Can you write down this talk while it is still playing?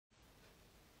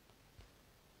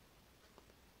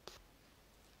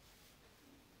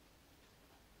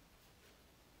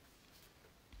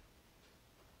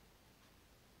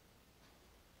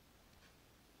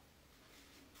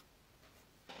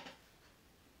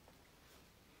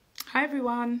Hi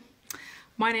everyone,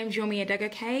 my name's Yomi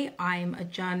Adegoke. I'm a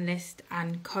journalist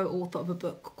and co-author of a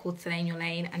book called Stay in Your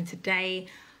Lane, and today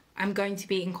I'm going to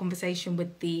be in conversation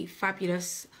with the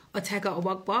fabulous Otegha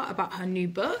Uwagba about her new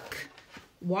book,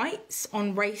 Whites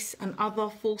on Race and Other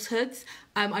Falsehoods.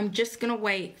 I'm just going to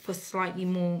wait for slightly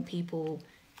more people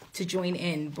to join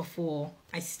in before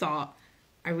I start.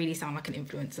 I really sound like an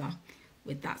influencer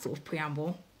with that sort of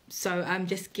preamble. So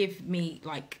just give me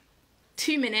like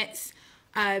 2 minutes.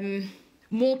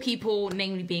 More people,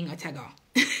 namely being Otegha,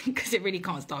 because it really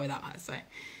can't start without her. So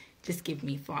just give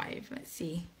me 5. Let's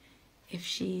see if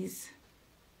she's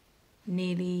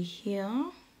nearly here.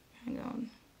 Hang on.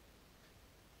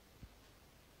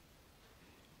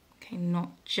 Okay,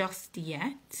 not just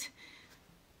yet.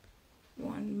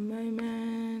 One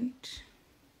moment.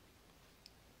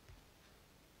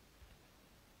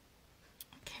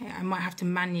 Okay, I might have to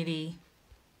manually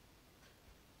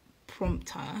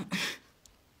prompt her.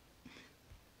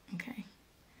 Okay.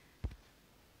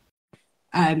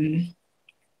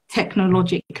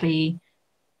 Technologically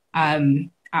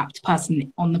apt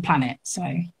person on the planet. So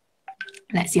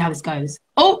let's see how this goes.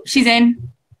 Oh, she's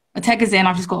in. Otegha's in.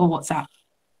 I've just got a WhatsApp.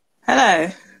 Hello.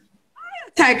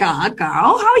 Otegha,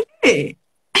 girl, how are you?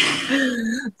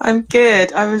 I'm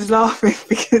good. I was laughing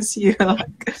because you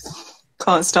like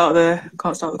can't start the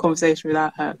conversation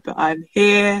without her, but I'm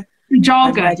here.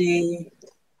 Jargon. I'm ready.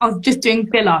 I was just doing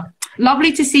filler.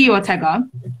 Lovely to see you, Otegha.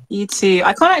 You too.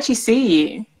 I can't actually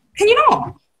see you. Can you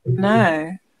not?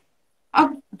 No.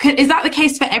 Is that the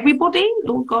case for everybody?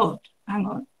 Oh God, hang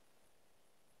on.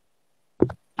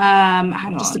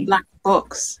 Hang Just on. a black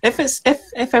box. If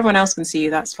everyone else can see you,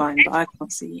 that's fine, but I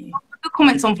can't see you. I'll put the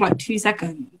comments on for like 2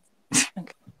 seconds.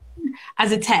 Okay.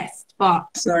 As a test, but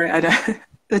sorry, I don't.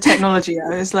 The technology.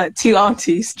 I was like 2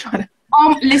 aunties trying to.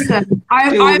 Listen, do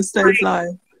all the stories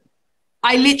live.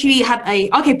 I literally had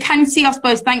okay, can you see us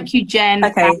both? Thank you, Jen.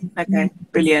 Okay,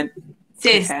 brilliant.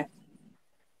 Sis. Okay.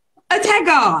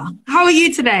 Otegha, how are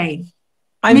you today?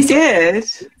 I'm good.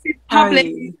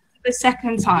 Public the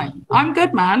second time. I'm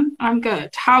good, man. I'm good.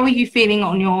 How are you feeling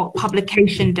on your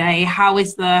publication day?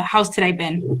 How's today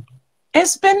been?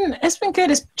 It's been good.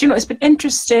 It's been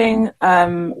interesting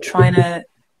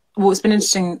it's been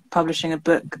interesting publishing a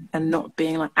book and not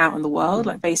being like out in the world.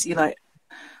 Like basically like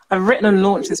I've written and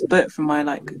launched this book from my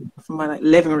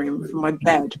living room, from my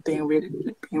bed, being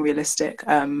realistic.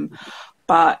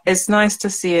 But it's nice to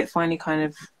see it finally kind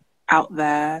of out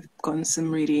there. Gotten some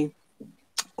really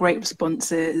great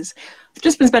responses. I've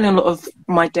just been spending a lot of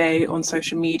my day on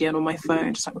social media and on my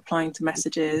phone, just like replying to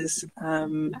messages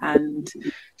and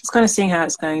just kind of seeing how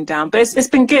it's going down. But it's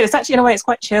been good. It's actually in a way it's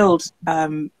quite chilled.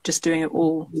 Just doing it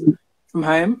all from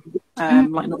home,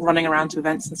 like not running around to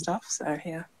events and stuff. So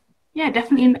yeah. Yeah,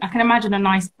 definitely. I can imagine a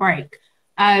nice break.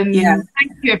 Thank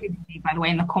you, everybody, by the way,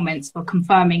 in the comments for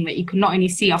confirming that you can not only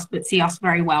see us, but see us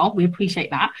very well. We appreciate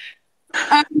that.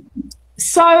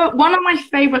 So one of my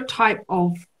favorite type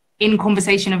of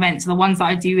in-conversation events are the ones that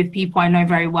I do with people I know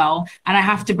very well. And I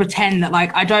have to pretend that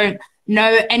like I don't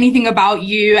know anything about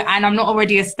you and I'm not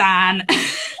already a stan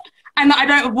and that I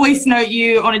don't voice note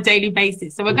you on a daily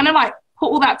basis. So we're going to like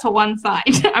put all that to one side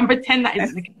and pretend that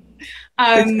isn't the case.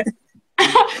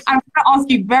 I'm going to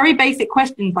ask you very basic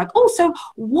questions like, oh, so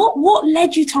what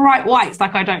led you to write Whites?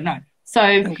 Like, I don't know.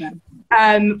 So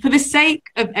for the sake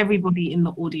of everybody in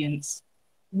the audience,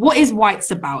 what is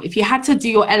Whites about? If you had to do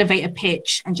your elevator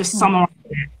pitch and just summarize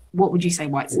it, what would you say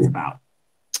Whites is about?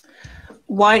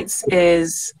 Whites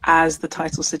is, as the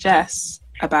title suggests,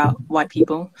 about white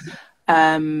people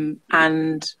and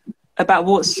about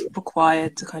what's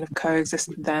required to kind of coexist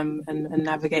with them and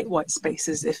navigate white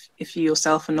spaces if you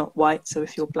yourself are not white, so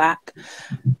if you're black,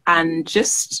 and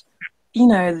just, you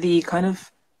know, the kind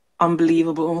of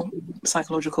unbelievable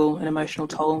psychological and emotional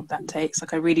toll that takes.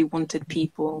 Like I really wanted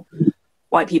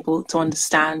white people to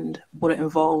understand what it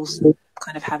involves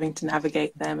kind of having to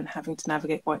navigate them and having to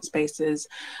navigate white spaces.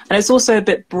 And it's also a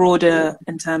bit broader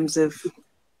in terms of,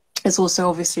 it's also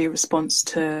obviously a response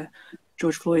to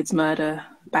George Floyd's murder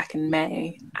back in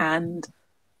May and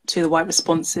to the white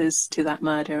responses to that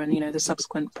murder and, you know, the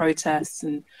subsequent protests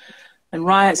and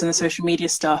riots and the social media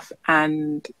stuff.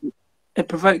 And it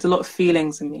provoked a lot of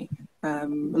feelings in me, a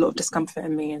lot of discomfort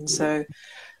in me. And so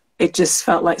it just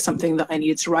felt like something that I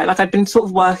needed to write. Like I'd been sort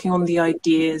of working on the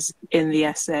ideas in the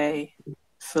essay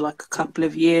for like a couple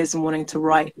of years and wanting to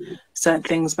write certain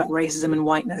things about racism and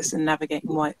whiteness and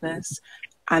navigating whiteness.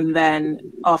 And then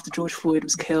after George Floyd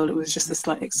was killed, it was just this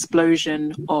like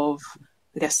explosion of,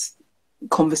 I guess,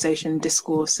 conversation,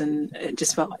 discourse, and it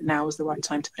just felt like now was the right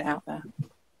time to put it out there.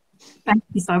 Thank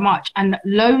you so much. And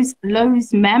Lowe's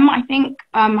Mem, I think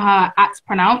her act's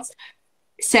pronounced,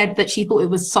 said that she thought it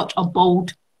was such a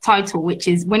bold title, which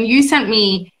is when you sent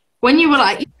me, when you were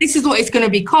like, this is what it's going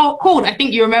to be called, I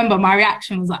think you remember my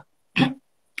reaction was like,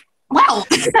 well,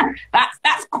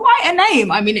 that's quite a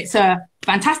name. I mean, it's a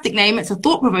fantastic name. It's a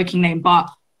thought-provoking name, but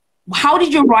how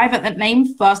did you arrive at that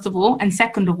name, first of all? And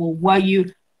second of all, were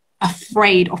you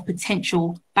afraid of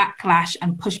potential backlash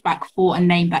and pushback for a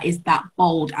name that is that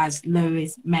bold as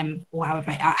Lois Mem, or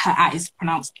however her is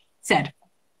pronounced, said?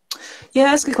 Yeah,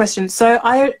 that's a good question. So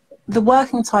the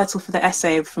working title for the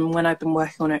essay from when I've been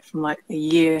working on it from like a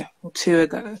year or two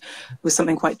ago was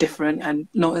something quite different and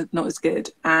not as good.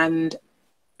 And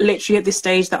literally at this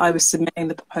stage that I was submitting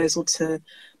the proposal to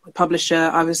my publisher,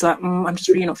 I was like, I'm just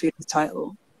really not feeling the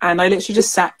title. And I literally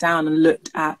just sat down and looked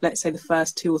at, let's say, the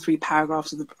first 2 or 3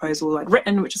 paragraphs of the proposal like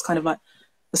written, which is kind of like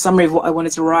the summary of what I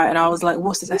wanted to write. And I was like,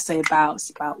 what's this essay about?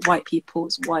 It's about white people.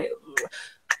 It's white.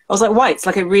 I was like, whites.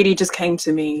 Like, it really just came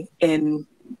to me in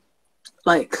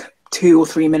like 2 or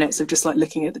 3 minutes of just like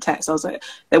looking at the text. I was like,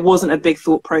 there wasn't a big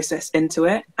thought process into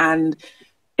it. And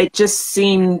it just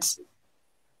seemed,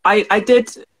 I did,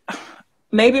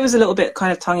 maybe it was a little bit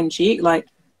kind of tongue in cheek. Like,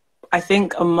 I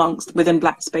think within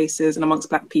Black spaces and amongst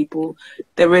Black people,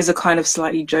 there is a kind of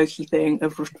slightly jokey thing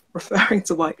of referring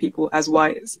to white people as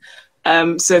whites.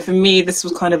 So for me, this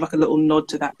was kind of like a little nod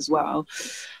to that as well.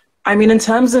 I mean, in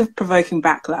terms of provoking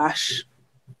backlash,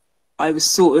 I was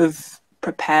sort of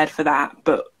prepared for that,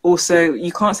 but also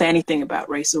you can't say anything about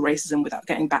race or racism without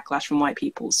getting backlash from white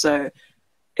people. So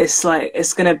it's like,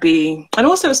 it's going to be, and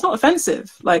also it's not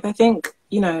offensive. Like, I think,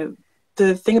 you know,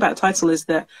 the thing about the title is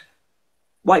that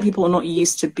white people are not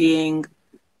used to being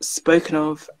spoken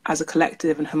of as a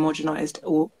collective and homogenized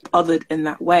or othered in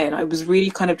that way. And I was really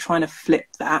kind of trying to flip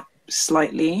that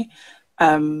slightly,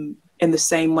 in the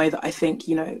same way that I think,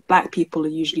 you know, Black people are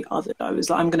usually othered. I was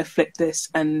like, I'm going to flip this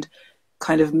and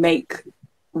kind of make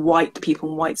white people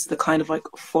and whites the kind of like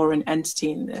foreign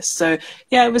entity in this. So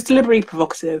yeah, it was deliberately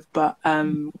provocative, but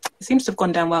it seems to have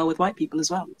gone down well with white people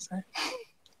as well. So,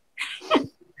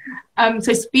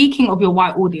 so speaking of your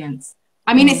white audience,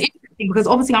 I mean, it's interesting because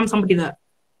obviously I'm somebody that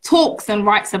talks and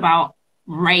writes about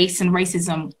race and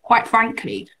racism, quite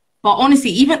frankly. But honestly,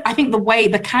 even I think the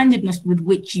candidness with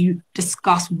which you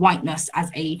discuss whiteness as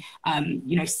a,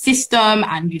 you know, system,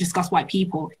 and you discuss white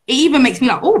people, it even makes me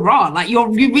like, oh, rah, like you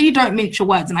really don't mince your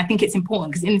words. And I think it's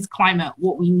important because in this climate,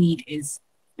 what we need is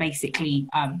basically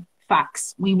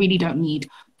facts. We really don't need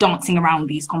dancing around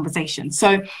these conversations.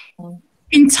 So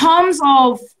in terms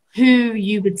of who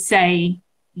you would say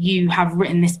you have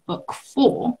written this book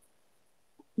for,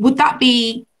 would that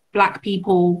be Black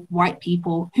people, white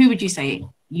people? Who would you say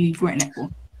you've written it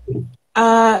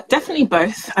for? Definitely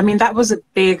both. I mean, that was a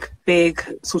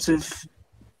big sort of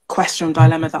question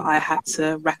dilemma that I had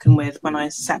to reckon with when I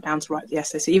sat down to write the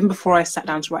essay. So even before I sat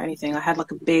down to write anything, I had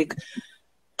like a big,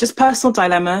 just personal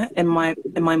dilemma in my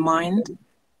mind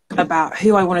about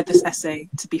who I wanted this essay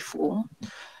to be for,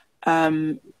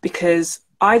 because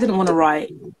I didn't want to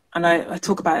write, and I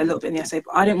talk about it a little bit in the essay,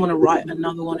 but I didn't want to write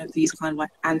another one of these kind of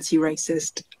like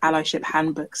anti-racist allyship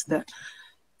handbooks that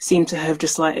seem to have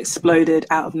just like exploded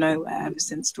out of nowhere ever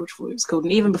since George Floyd was killed.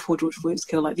 And even before George Floyd was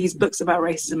killed, like these books about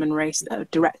racism and race that are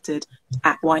directed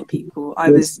at white people,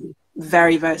 I was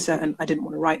very, very certain I didn't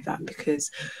want to write that, because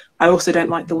I also don't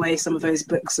like the way some of those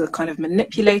books are kind of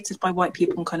manipulated by white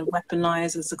people and kind of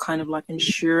weaponized as a kind of like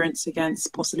insurance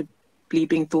against possibly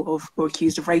being thought of or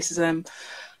accused of racism.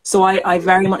 So I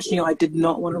very much knew I did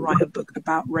not want to write a book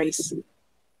about race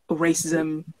or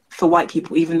racism for white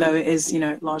people, even though it is, you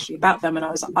know, largely about them. And I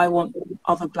was like, I want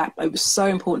other Black, it was so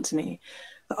important to me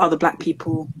that other Black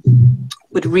people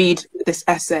would read this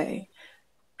essay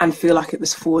and feel like it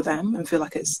was for them, and feel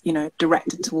like it's, you know,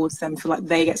 directed towards them, feel like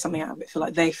they get something out of it, feel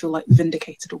like they feel like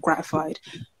vindicated or gratified.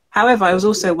 However, I was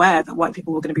also aware that white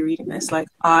people were going to be reading this. Like,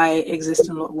 I exist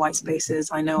in a lot of white spaces.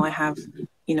 I know I have,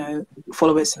 you know,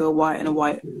 followers who are white and a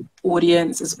white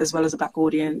audience as well as a Black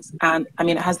audience. And I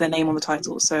mean, it has their name on the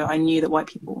title. So I knew that white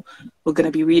people were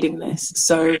going to be reading this.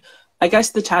 So I guess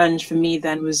the challenge for me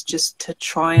then was just to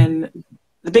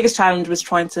the biggest challenge was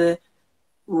trying to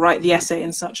write the essay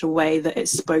in such a way that it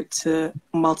spoke to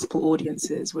multiple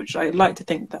audiences, which I'd like to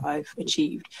think that I've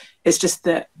achieved. It's just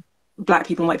that Black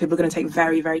people and white people are going to take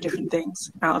very, very different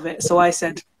things out of it. So I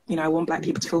said, you know, I want Black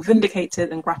people to feel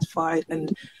vindicated and gratified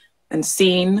and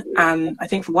seen. And I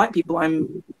think for white people,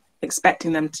 I'm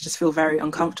expecting them to just feel very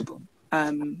uncomfortable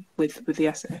with the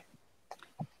essay.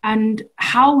 And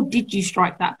how did you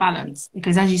strike that balance?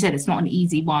 Because as you said, it's not an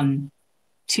easy one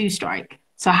to strike.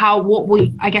 So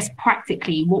I guess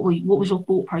practically, what was your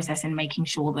thought process in making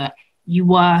sure that you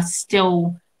were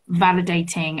still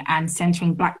validating and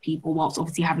centering Black people whilst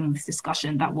obviously having this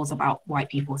discussion that was about white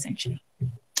people essentially?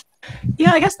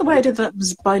 Yeah, I guess the way I did that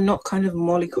was by not kind of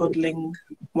mollycoddling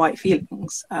white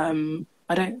feelings.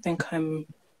 I don't think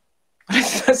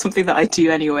that's something that I do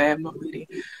anyway. I'm not really.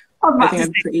 I think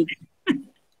I'm pretty.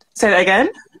 Say that again.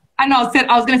 I know.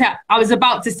 I was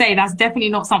about to say that's definitely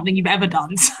not something you've ever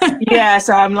done. Yeah,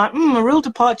 so I'm like, a real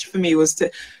departure for me was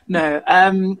to no.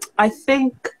 I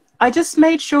think I just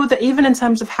made sure that even in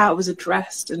terms of how it was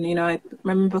addressed, and I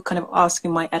remember kind of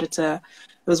asking my editor.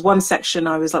 There was one section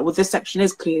I was like, well, this section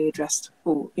is clearly addressed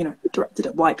or, directed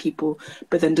at white people,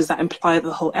 but then does that imply that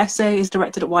the whole essay is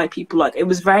directed at white people? Like, it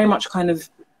was very much kind of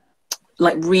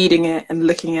like reading it and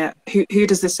looking at who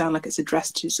does this sound like it's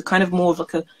addressed to? So kind of more of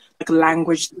like a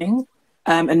language thing,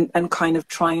 and kind of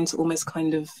trying to almost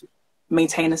kind of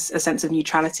maintain a sense of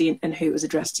neutrality in who it was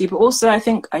addressed to. But also I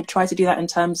think I tried to do that in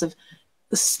terms of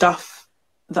the stuff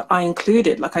that I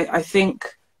included. Like, I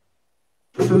think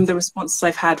from the responses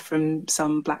I've had from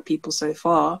some Black people so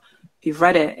far who've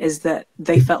read it is that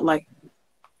they felt like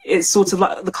it's sort of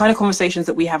like the kind of conversations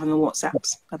that we have in the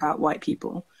WhatsApps about white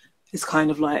people is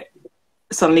kind of like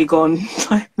suddenly gone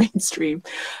like mainstream.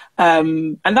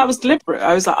 And that was deliberate.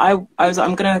 I was like,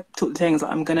 I'm going to talk the things,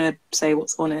 like, I'm going to say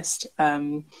what's honest.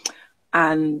 And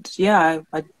yeah,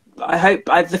 I hope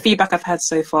the feedback I've had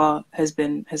so far has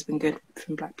been good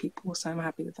from Black people. So I'm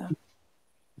happy with that.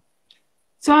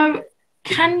 So,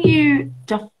 can you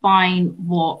define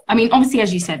obviously,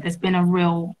 as you said, there's been a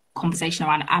real conversation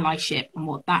around allyship and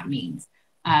what that means.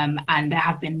 And there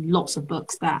have been lots of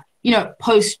books that,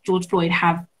 post George Floyd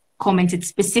have commented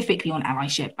specifically on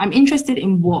allyship. I'm interested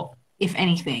in what, if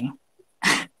anything,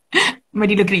 I'm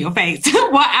already looking at your face,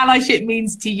 what allyship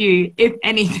means to you, if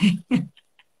anything.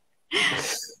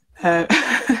 I'm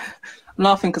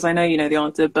laughing because I know you know the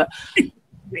answer, but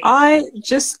I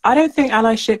don't think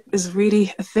allyship is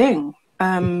really a thing.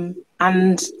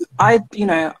 And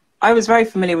I was very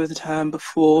familiar with the term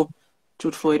before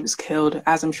George Floyd was killed,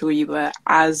 as I'm sure you were,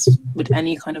 as would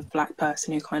any kind of Black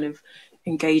person who kind of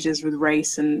engages with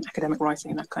race and academic writing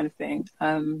and that kind of thing,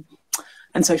 and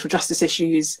social justice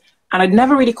issues. And I'd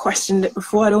never really questioned it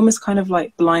before. I'd almost kind of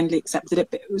like blindly accepted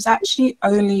it, but it was actually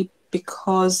only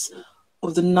because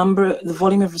of the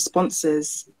volume of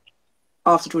responses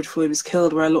after George Floyd was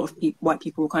killed, where a lot of white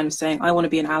people were kind of saying, I want to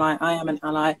be an ally, I am an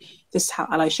ally, this is how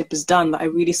allyship is done, that I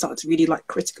really started to really like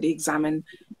critically examine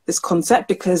this concept,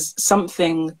 because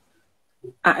something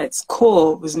at its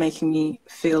core was making me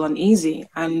feel uneasy.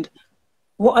 And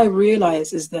what I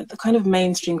realized is that the kind of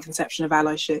mainstream conception of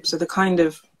allyship, so the kind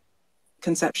of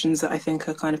conceptions that I think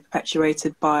are kind of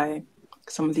perpetuated by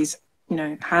some of these,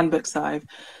 handbooks that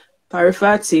I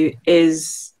refer to,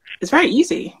 is very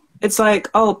easy. It's like,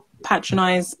 oh,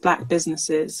 patronize Black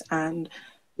businesses and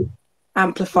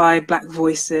amplify Black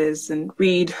voices and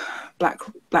read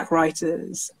Black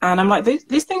writers. And I'm like,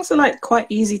 these things are like quite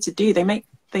easy to do. They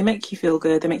make you feel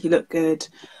good. They make you look good.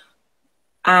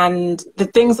 And the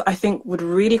things that I think would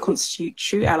really constitute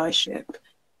true allyship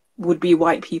would be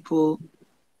white people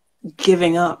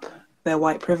giving up their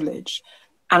white privilege.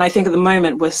 And I think at the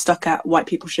moment we're stuck at white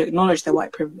people should acknowledge their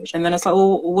white privilege. And then it's like,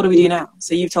 well, what do we do now?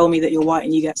 So you've told me that you're white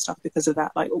and you get stuff because of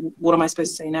that. Like, what am I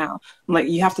supposed to say now? I'm like,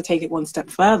 you have to take it one step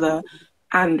further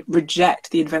and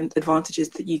reject the advantages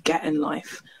that you get in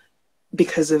life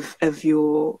because of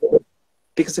your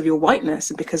whiteness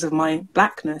and because of my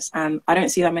Blackness. And I don't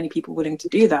see that many people willing to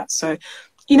do that. So,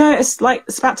 it's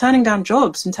about turning down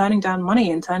jobs and turning down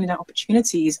money and turning down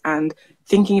opportunities and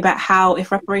thinking about how,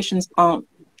 if reparations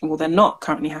they're not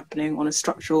currently happening on a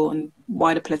structural and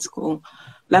wider political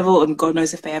level, and God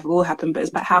knows if they ever will happen, but it's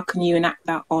about how can you enact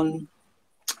that on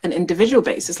an individual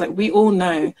basis. Like, we all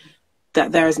know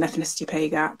that there is an ethnicity pay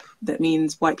gap. That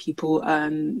means white people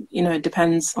earn, it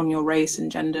depends on your race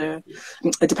and gender.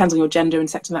 It depends on your gender and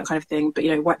sex and that kind of thing. But,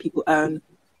 white people earn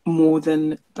more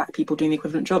than Black people doing the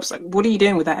equivalent jobs. Like, what are you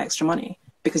doing with that extra money?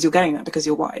 Because you're getting that because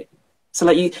you're white. So,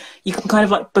 like, you can kind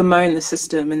of like bemoan the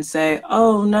system and say,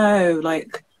 oh no,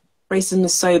 like, racism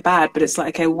is so bad, but it's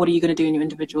like, okay, what are you going to do in your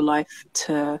individual life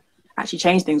to actually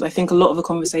change things? I think a lot of the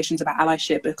conversations about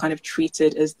allyship are kind of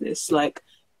treated as this like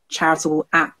charitable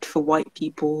act for white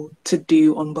people to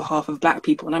do on behalf of Black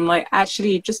people. And I'm like,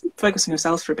 actually, just focus on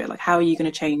yourselves for a bit. Like, how are you going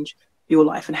to change your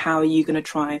life, and how are you going to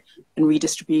try and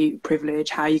redistribute privilege?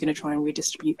 How are you going to try and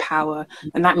redistribute power?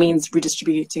 And that means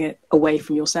redistributing it away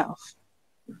from yourself.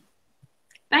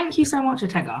 Thank you so much,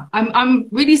 Otegha. I'm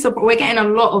really surprised. We're getting a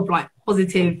lot of like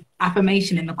positive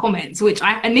affirmation in the comments, which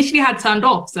I initially had turned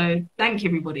off. So thank you,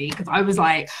 everybody, because I was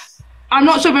like, I'm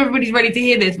not sure if everybody's ready to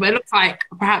hear this, but it looks like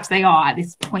perhaps they are at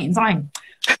this point in time.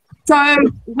 So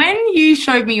when you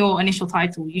showed me your initial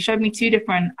title, you showed me two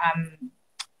different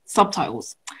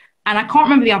subtitles. And I can't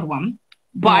remember the other one,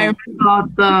 but I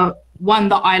remember the one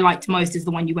that I liked most is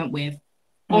the one you went with,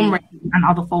 on race and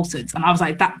other falsehoods. And I was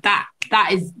like,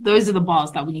 those are the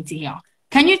bars that we need to hear.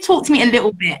 Can you talk to me a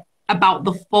little bit about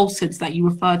the falsehoods that you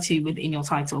refer to within your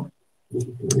title?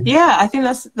 Yeah, I think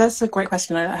that's a great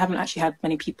question. I haven't actually had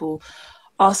many people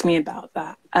ask me about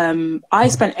that. I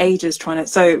spent ages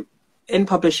so in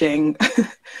publishing,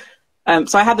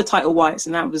 so I had the title Whites,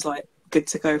 and that was like good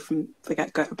to go from the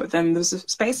get-go. But then there was a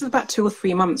space of about 2 or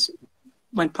 3 months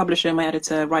when publisher and my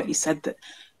editor rightly said that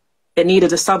it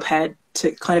needed a subhead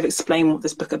to kind of explain what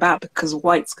this book about, because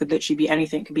whites could literally be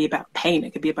anything. It could be about paint,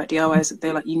 it could be about DIYs.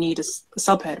 They're like, you need a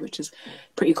subhead, which is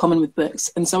pretty common with books.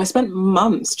 And so I spent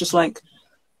months just like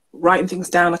writing things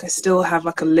down. Like I still have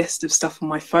like a list of stuff on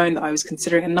my phone that I was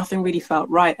considering, and nothing really felt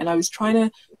right. And I was trying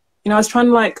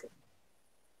to like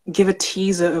give a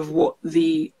teaser of what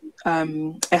the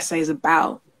essay is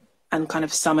about and kind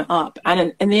of sum it up.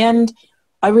 And in the end,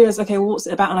 I realized, okay, well, what's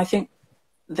it about? And I think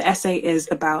the essay is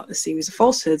about a series of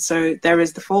falsehoods. So there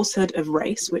is the falsehood of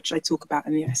race, which I talk about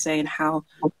in the essay, and how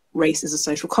race is a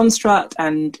social construct.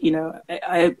 And, you know,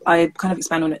 I kind of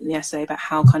expand on it in the essay about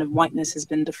how kind of whiteness has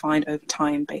been defined over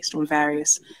time based on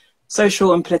various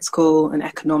social and political and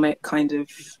economic kind of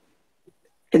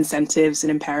incentives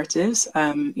and imperatives.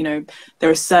 You know, there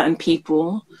are certain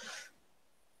people,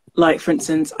 like, for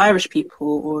instance, Irish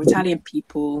people or Italian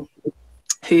people,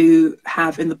 who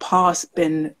have in the past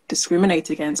been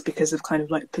discriminated against because of kind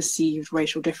of like perceived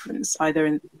racial difference,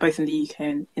 either both in the UK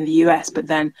and in the US, but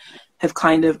then have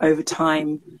kind of over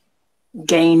time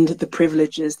gained the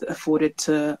privileges that are afforded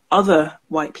to other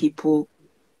white people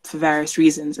for various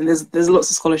reasons. And there's lots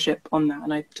of scholarship on that,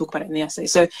 and I talk about it in the essay.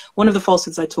 So one of the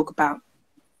falsehoods I talk about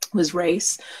was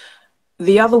race.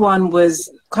 The other one was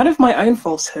kind of my own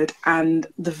falsehood and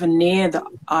the veneer that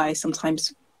I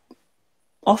sometimes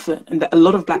often, and that a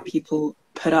lot of Black people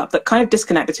put up, that kind of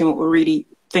disconnect between what we're really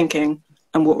thinking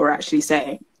and what we're actually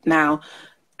saying. Now,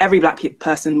 every Black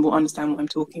person will understand what I'm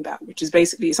talking about, which is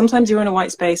basically sometimes you're in a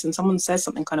white space and someone says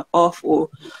something kind of off, or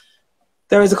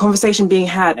there is a conversation being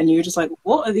had and you're just like,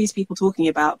 what are these people talking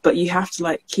about? But you have to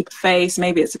like keep a face.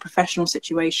 Maybe it's a professional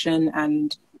situation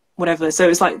and whatever. So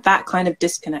it's like that kind of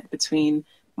disconnect between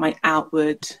my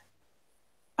outward,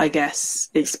 I guess,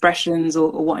 expressions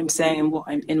or what I'm saying and what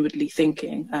I'm inwardly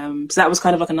thinking. So that was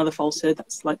kind of like another falsehood.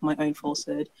 That's like my own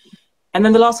falsehood. And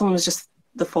then the last one was just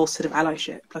the falsehood of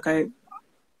allyship. Like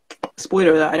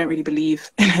spoiler alert, I don't really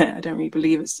believe in it. I don't really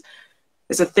believe it's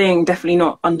a thing, definitely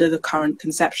not under the current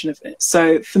conception of it.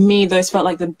 So for me, those felt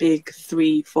like the big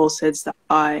 3 falsehoods that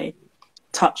I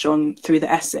touch on through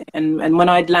the essay. And when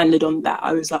I'd landed on that,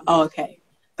 I was like, oh, okay,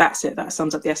 that's it. That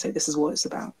sums up the essay. This is what it's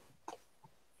about.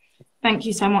 Thank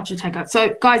you so much, Otegha.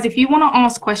 So, guys, if you want to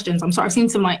ask questions, I'm sorry, I've seen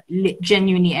some like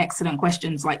genuinely excellent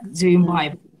questions, like zoom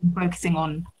by, focusing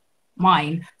on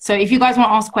mine. So if you guys want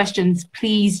to ask questions,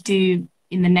 please do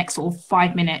in the next sort of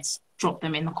 5 minutes, drop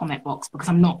them in the comment box, because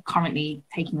I'm not currently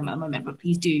taking them at the moment, but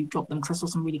please do drop them because I saw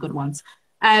some really good ones.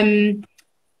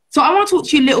 So I want to talk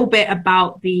to you a little bit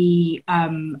about the,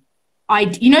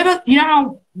 you know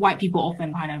how white people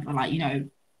often kind of are like, you know,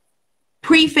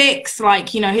 prefix,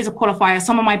 like, you know, here's a qualifier.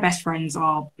 Some of my best friends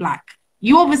are Black.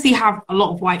 You obviously have a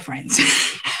lot of white friends.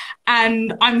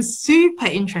 And I'm super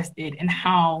interested in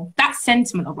how that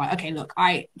sentiment of like, okay, look,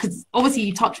 because obviously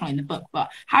you touch on it in the book,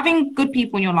 but having good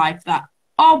people in your life that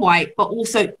are white, but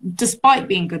also despite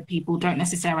being good people, don't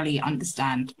necessarily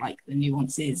understand like the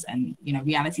nuances and, you know,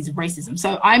 realities of racism.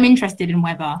 So I'm interested in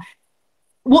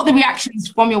what the reactions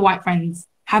from your white friends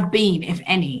have been, if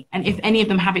any, and if any of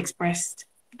them have expressed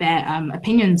their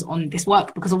opinions on this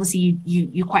work, because obviously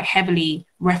you quite heavily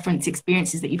reference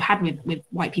experiences that you've had with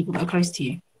white people that are close to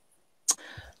you.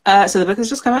 So the book has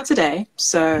just come out today,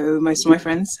 so most of my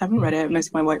friends haven't read it, most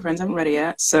of my white friends haven't read it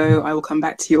yet, so I will come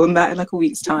back to you on that in like a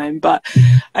week's time. But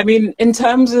I mean, in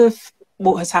terms of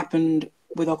what has happened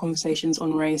with our conversations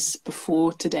on race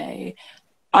before today,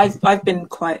 I've been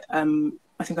quite,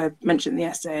 I think I mentioned in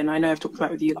the essay, and I know I've talked about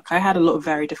it with you, like I had a lot of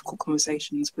very difficult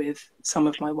conversations with some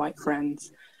of my white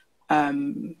friends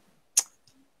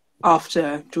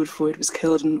after George Floyd was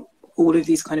killed, and all of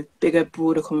these kind of bigger,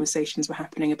 broader conversations were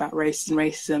happening about race and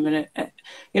racism. And it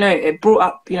you know, it brought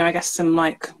up, you know, I guess some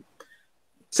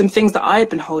things that I had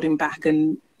been holding back.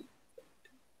 And,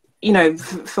 you know,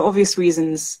 for obvious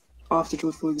reasons, after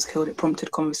George Floyd was killed, it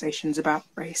prompted conversations about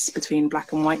race between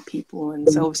Black and white people. And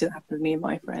so obviously that happened with me and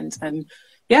my friends. And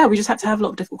yeah, we just had to have a lot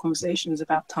of difficult conversations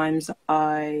about times that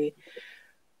I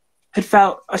had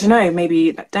felt, I don't know,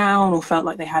 maybe let down or felt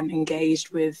like they hadn't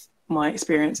engaged with my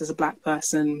experience as a Black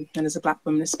person and as a Black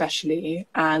woman especially.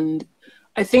 And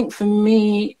I think for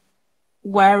me,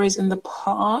 whereas in the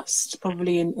past,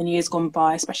 probably in years gone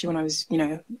by, especially when I was, you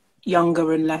know,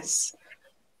 younger and less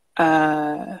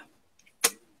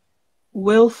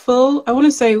willful, I want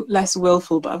to say less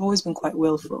willful, but I've always been quite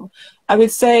willful. I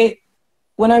would say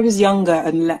when I was younger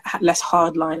and less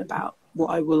hardline about what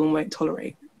I will and won't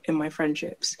tolerate in my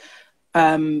friendships,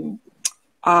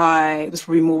 I was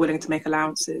probably more willing to make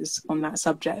allowances on that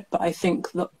subject. But I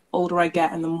think the older I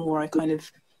get and the more I kind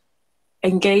of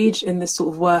engage in this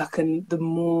sort of work, and the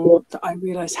more that I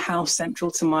realise how central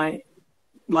to my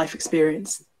life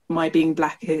experience my being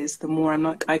Black is, the more I'm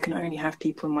like, I can only have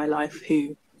people in my life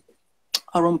who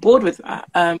are on board with that.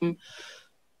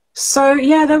 So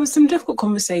yeah, there was some difficult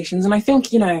conversations, and I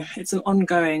think, you know, it's an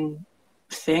ongoing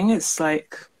thing. It's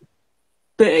like,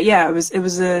 but yeah, it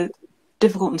was a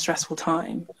difficult and stressful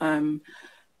time.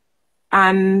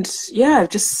 And yeah,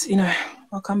 just, you know,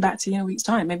 I'll come back to you in a week's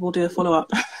time. Maybe we'll do a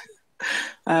follow-up.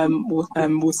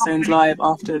 Waterstones Live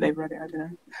after they've read it. I don't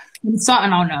know. I'm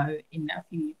certain I'll know in a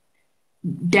few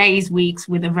days, weeks,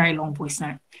 with a very long voice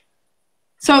note.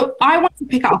 So I want to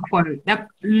pick out a quote. There are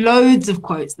loads of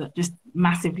quotes that just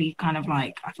massively kind of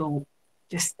like, I feel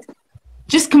just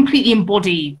completely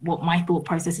embody what my thought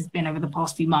process has been over the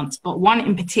past few months. But one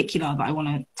in particular that I want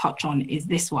to touch on is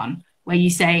this one, where you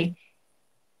say,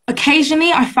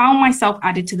 occasionally I found myself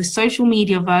added to the social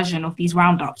media version of these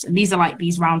roundups. And these are like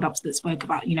these roundups that spoke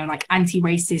about, you know, like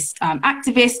anti-racist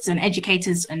activists and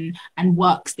educators and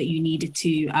works that you needed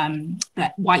to,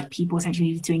 that white people essentially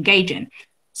needed to engage in.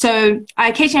 So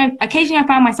occasionally I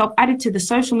found myself added to the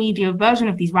social media version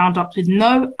of these roundups with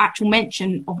no actual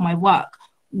mention of my work,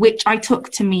 which I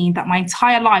took to mean that my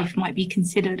entire life might be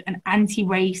considered an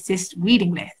anti-racist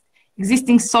reading list,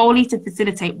 existing solely to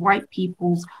facilitate white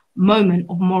people's moment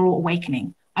of moral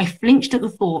awakening. I flinched at the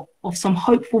thought of some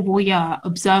hopeful voyeur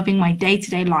observing my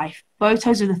day-to-day life,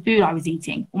 photos of the food I was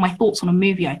eating, or my thoughts on a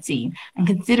movie I'd seen, and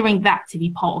considering that to be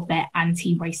part of their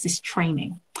anti-racist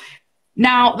training.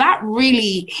 Now, that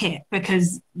really hit,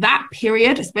 because that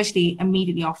period, especially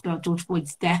immediately after George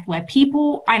Floyd's death, where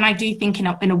people, and I do think in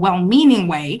a well-meaning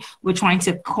way, were trying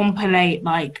to compilate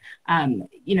like,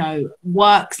 you know,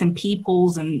 works and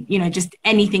peoples and, you know, just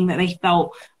anything that they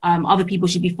felt other people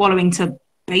should be following to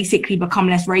basically become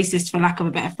less racist, for lack of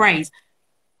a better phrase.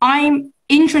 I'm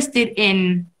interested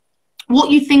in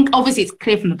what you think. Obviously, it's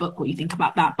clear from the book what you think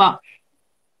about that, but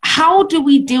how do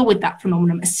we deal with that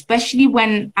phenomenon, especially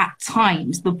when at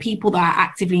times the people that are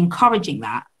actively encouraging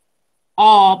that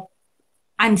are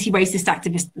anti-racist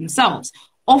activists themselves?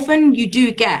 Often you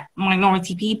do get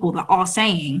minority people that are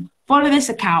saying, follow this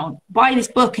account, buy this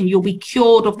book, and you'll be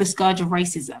cured of the scourge of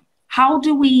racism. How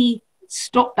do we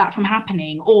stop that from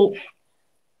happening? Or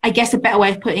I guess a better way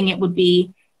of putting it would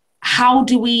be, how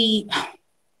do we,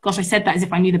 gosh, I said that as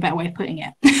if I knew the better way of putting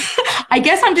it. I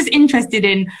guess I'm just interested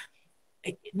in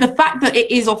the fact that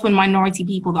it is often minority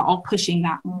people that are pushing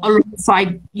that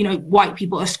alongside, you know, white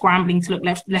people are scrambling to look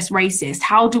less racist.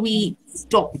 How do we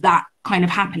stop that kind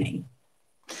of happening?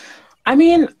 I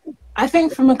mean, I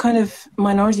think from a kind of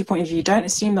minority point of view, don't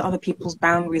assume that other people's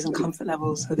boundaries and comfort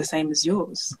levels are the same as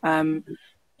yours.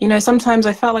 You know, sometimes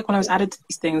I felt like when I was added to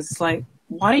these things, it's like,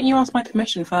 why don't you ask my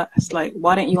permission first? Like,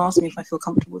 why don't you ask me if I feel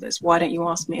comfortable with this? Why don't you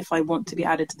ask me if I want to be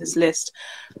added to this list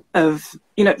of,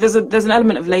 you know, there's an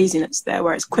element of laziness there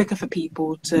where it's quicker for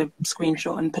people to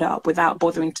screenshot and put it up without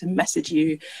bothering to message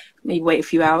you, maybe wait a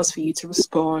few hours for you to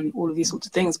respond, all of these sorts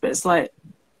of things. But it's like,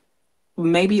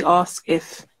 maybe ask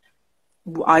if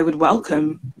I would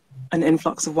welcome an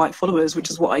influx of white followers, which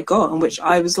is what I got, and which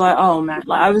I was like, oh man,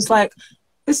 like I was like,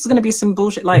 this is going to be some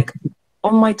bullshit. Like,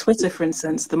 on my Twitter, for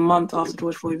instance, the month after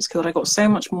George Floyd was killed, I got so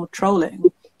much more trolling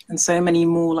and so many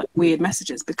more like weird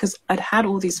messages because I'd had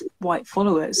all these white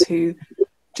followers who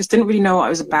just didn't really know what I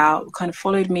was about, kind of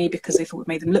followed me because they thought it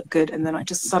made them look good. And then I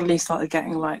just suddenly started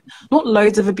getting like, not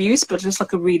loads of abuse, but just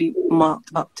like a really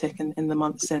marked uptick in the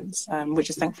month since, which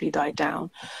has thankfully died down.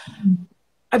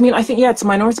 I mean, I think, yeah, it's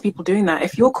minority people doing that.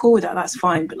 If you're cool with that, that's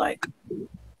fine. But like,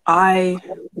 I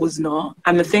was not.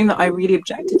 And the thing that I really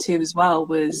objected to as well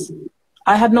was,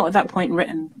 I had not at that point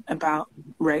written about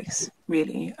race,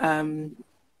 really. I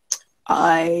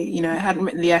hadn't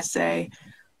written the essay.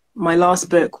 My last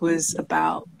book was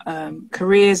about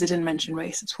careers. It didn't mention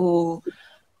race at all.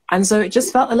 And so it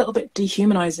just felt a little bit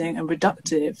dehumanizing and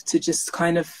reductive to just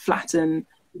kind of flatten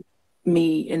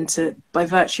me into, by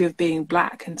virtue of being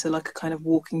Black, into like a kind of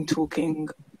walking, talking,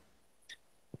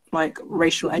 like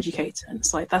racial educator. And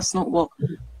it's like, that's not what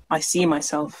I see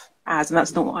myself as, and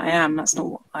that's not what I am. That's not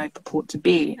what I purport to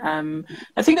be. I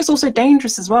think it's also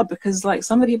dangerous as well, because like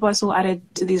some of the people I saw added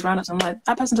to these roundups, I'm like,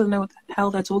 that person doesn't know what the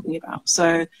hell they're talking about.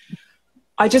 So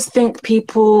I just think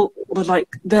people were like,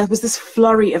 there was this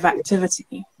flurry of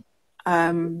activity,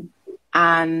 and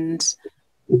I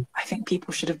think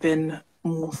people should have been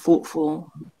more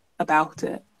thoughtful about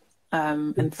it,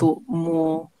 and thought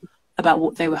more about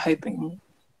what they were hoping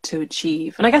to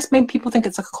achieve. And I guess maybe people think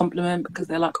it's like a compliment because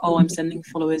they're like, oh, I'm sending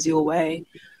followers your way.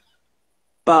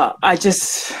 But I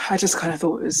just kind of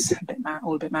thought it was a bit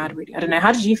mad, really. I don't know.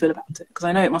 How did you feel about it? Because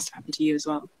I know it must have happened to you as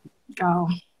well. Oh,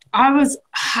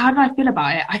 how did I feel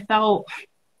about it?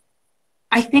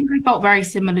 I think I felt very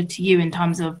similar to you in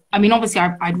terms of, I mean, obviously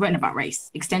I'd written about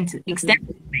race extensively,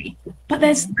 but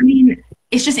it's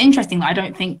just interesting that I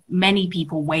don't think many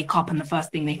people wake up and the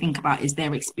first thing they think about is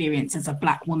their experience as a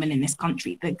Black woman in this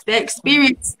country. Their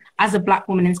experience as a Black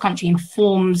woman in this country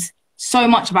informs so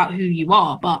much about who you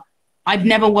are, but I've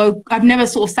never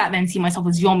sort of sat there and seen myself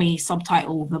as Yomi,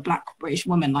 subtitle, the Black British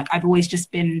woman. Like, I've always just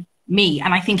been me.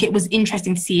 And I think it was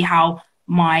interesting to see how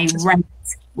my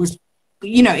race was,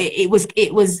 you know, it was,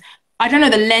 I don't know,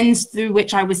 the lens through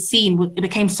which I was seen, it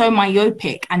became so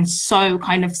myopic and so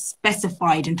kind of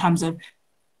specified in terms of,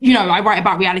 you know, I write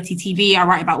about reality TV, I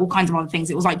write about all kinds of other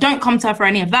things. It was like, don't come to her for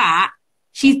any of that.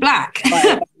 She's Black.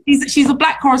 Right. she's a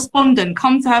Black correspondent.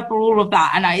 Come to her for all of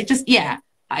that. And it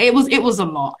was a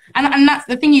lot. And that's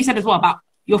the thing you said as well about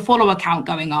your follower count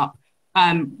going up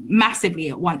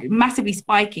massively massively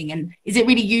spiking. And is it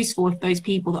really useful if those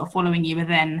people that are following you are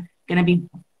then going to be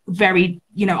very,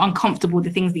 you know, uncomfortable with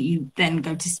the things that you then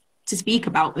go to speak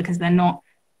about because they're not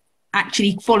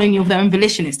actually following you of their own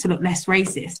volition? It's to look less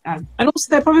racist. And also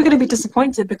they're probably going to be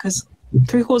disappointed because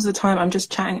 3/4 of the time I'm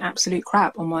just chatting absolute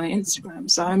crap on my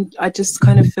Instagram. So I just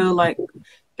kind of feel like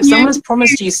if someone has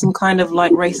promised you some kind of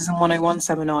like racism 101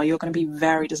 seminar, you're going to be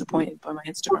very disappointed by my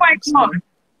Instagram. Oh my God.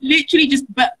 Literally just,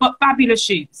 but fabulous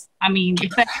shoes. I mean,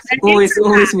 always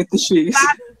with the shoes.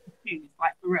 Fabulous shoes,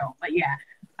 like for real. But yeah.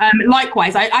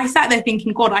 Likewise, I sat there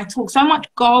thinking, God, I talk so much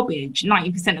garbage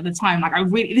 90% of the time. Like,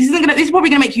 this is probably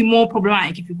gonna make you more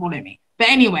problematic if you follow me. But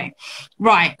anyway,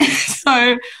 right.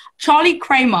 So Charlie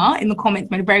Kramer in the comments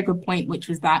made a very good point, which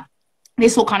was that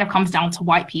this all kind of comes down to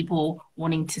white people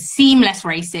wanting to seem less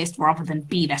racist rather than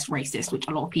be less racist, which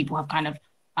a lot of people have kind of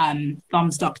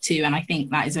thumbs up to. And I think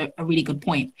that is a really good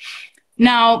point.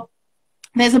 Now,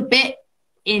 there's a bit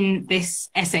in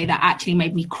this essay that actually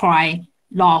made me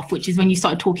laugh, which is when you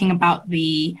started talking about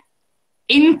the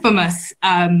infamous,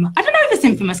 I don't know if it's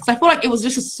infamous because I feel like it was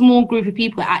just a small group of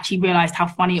people that actually realized how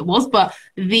funny it was, but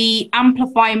the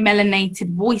amplify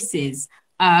melanated voices.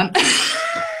 Like,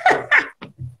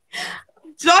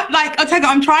 Otegha,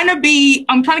 I'm trying to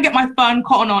get my fern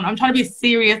cotton on. I'm trying to be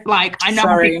serious. Like, I know,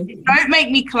 don't make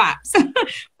me collapse.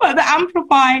 But the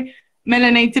amplify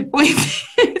melanated voices.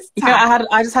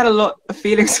 I just had a lot of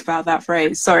feelings about that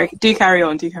phrase. Sorry, do carry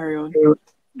on.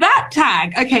 That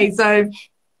tag, okay, so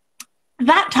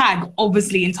that tag,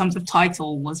 obviously, in terms of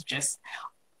title, was just,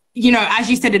 you know, as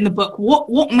you said in the book,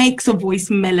 what makes a voice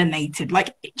melanated?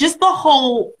 Like, just the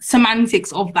whole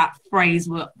semantics of that phrase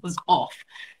was off.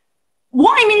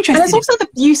 What I'm interested in... And there's also the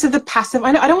use of the passive.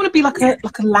 I don't want to be like a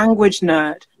language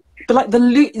nerd, but like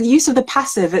the use of the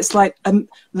passive, it's like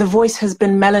the voice has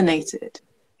been melanated.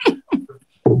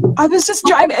 I was just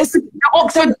driving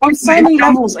on so many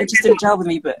levels. It just didn't gel with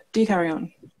me. But do carry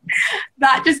on.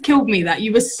 That just killed me. That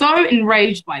you were so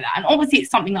enraged by that, and obviously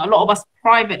it's something that a lot of us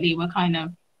privately were kind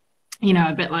of, you know,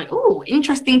 a bit like, oh,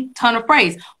 interesting turn of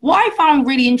phrase. What I found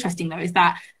really interesting though is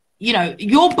that, you know,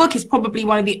 your book is probably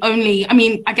one of the only, I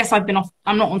mean, I guess I'm not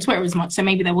on Twitter as much, so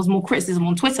maybe there was more criticism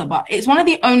on Twitter, but it's one of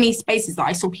the only spaces that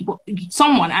I saw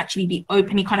someone actually be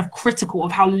openly kind of critical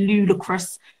of how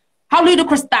ludicrous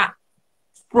that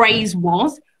phrase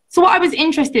was. So what I was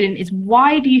interested in is,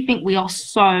 why do you think we are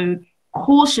so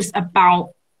cautious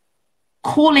about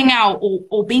calling out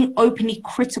or being openly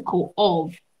critical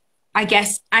of, I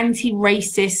guess,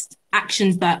 anti-racist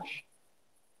actions that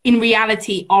in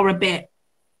reality are a bit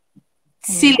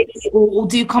silly or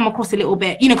do come across a little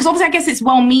bit, you know, because obviously I guess it's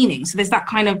well-meaning, so there's that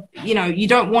kind of, you know, you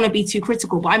don't want to be too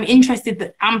critical, but I'm interested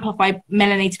that amplify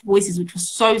melanated voices, which was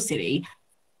so silly,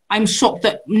 I'm shocked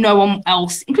that no one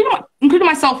else, including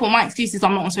myself, or my excuses,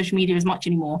 I'm not on social media as much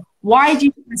anymore. Why do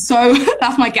you think so?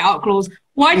 That's my get out clause.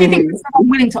 Why do you think it's so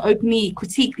unwilling to openly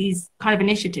critique these kind of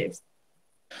initiatives?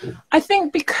 I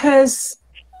think because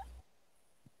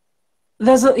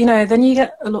there's a, you know, then you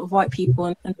get a lot of white people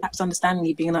and perhaps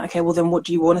understandingly being like, okay, well then what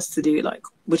do you want us to do? Like,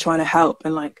 we're trying to help.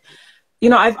 And like, you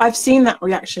know, I've seen that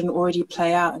reaction already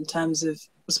play out in terms of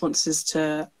responses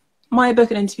to my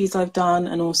book and interviews I've done,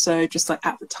 and also just like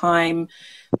at the time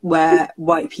where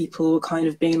white people were kind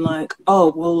of being like,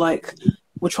 oh, well, like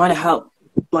we're trying to help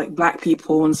like black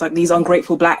people, and it's like these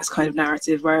ungrateful blacks kind of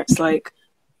narrative where it's like,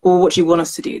 well, what do you want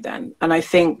us to do then? And I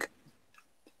think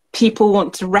people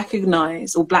want to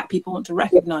recognize, or black people want to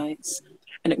recognize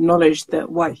and acknowledge that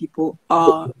white people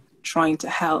are trying to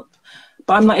help.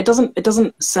 But I'm like, it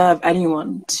doesn't serve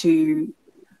anyone to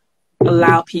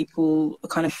allow people a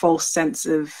kind of false sense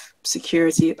of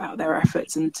security about their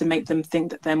efforts, and to make them think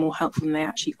that they're more helpful than they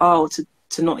actually are, or to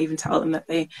not even tell them that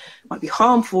they might be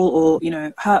harmful or, you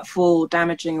know, hurtful,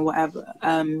 damaging, or whatever.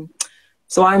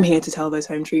 So I'm here to tell those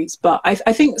home truths. But I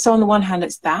think, so on the one hand,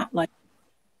 it's that, like,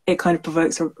 it kind of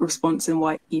provokes a response in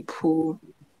white people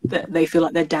that they feel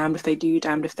like they're damned if they do,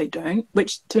 damned if they don't,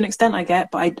 which to an extent I get.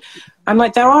 But I'm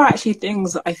like, there are actually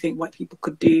things that I think white people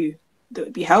could do that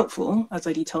would be helpful, as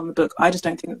I detail in the book. I just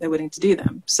don't think that they're willing to do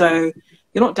them. So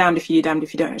you're not damned if you do, damned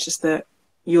if you don't. It's just that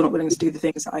you're not willing to do the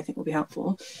things that I think will be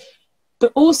helpful.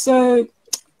 But also,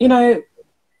 you know,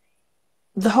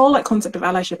 the whole like concept of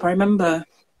allyship, I remember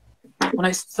when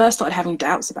I first started having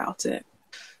doubts about it,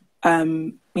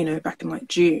 you know, back in like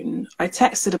June, I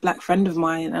texted a black friend of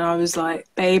mine and I was like,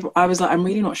 babe, I'm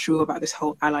really not sure about this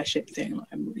whole allyship thing. Like,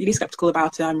 I'm really skeptical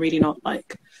about it. I'm really not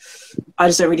like, I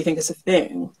just don't really think it's a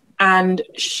thing. And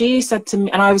she said to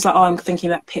me, and I was like, oh, I'm thinking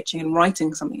about pitching and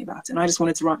writing something about it. And I just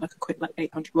wanted to write like a quick, like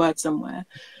 800 words somewhere.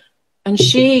 And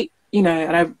she, you know,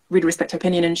 and I really respect her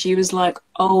opinion. And she was like,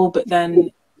 oh, but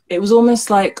then it was almost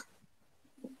like,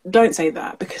 don't say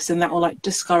that, because then that will like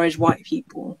discourage white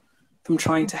people from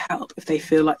trying to help if they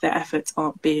feel like their efforts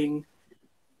aren't being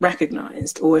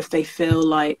recognized, or if they feel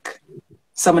like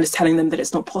someone is telling them that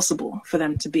it's not possible for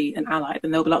them to be an ally, then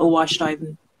they'll be like, oh, why should I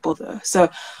even bother? So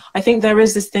I think there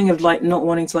is this thing of like not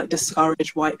wanting to like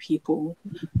discourage white people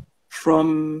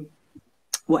from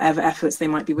whatever efforts they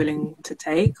might be willing to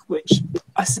take, which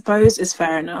I suppose is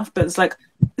fair enough. But it's like,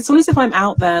 it's almost as if I'm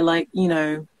out there like, you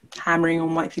know, hammering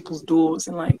on white people's doors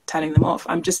and like telling them off.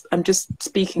 I'm just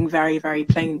speaking very, very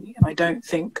plainly, and I don't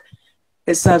think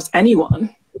it serves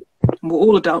anyone. We're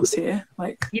all adults here,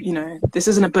 like, you know, this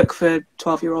isn't a book for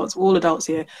 12-year-olds. We're all adults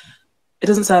here. It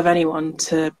doesn't serve anyone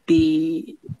to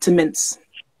mince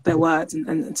their words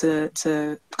and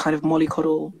to kind of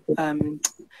mollycoddle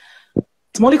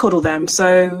them.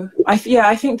 So I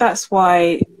think that's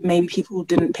why maybe people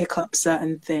didn't pick up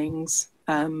certain things.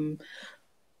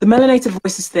 The melanated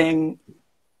voices thing,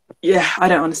 yeah, I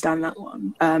don't understand that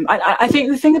one. I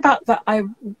think the thing about that I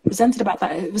resented about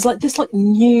that, it was like this like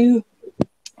new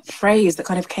phrase that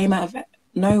kind of came out of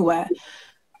nowhere,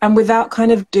 and without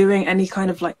kind of doing any kind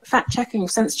of like fact checking or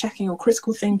sense checking or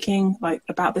critical thinking like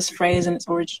about this phrase and its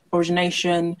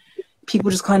origination, people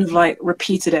just kind of like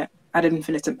repeated it ad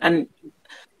infinitum. And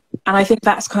I think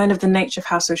that's kind of the nature of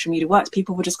how social media works.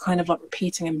 People were just kind of like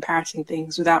repeating and parroting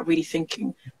things without really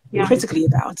thinking critically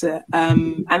about it.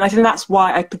 And I think that's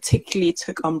why I particularly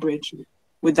took umbrage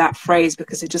with that phrase,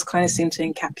 because it just kind of seemed to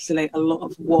encapsulate a lot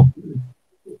of what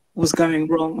was going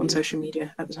wrong on social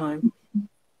media at the time.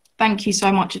 Thank you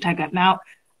so much, Otegha. Now,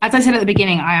 as I said at the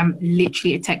beginning, I am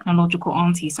literally a technological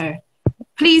auntie, so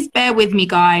please bear with me,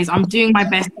 guys. I'm doing my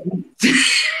best,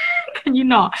 can you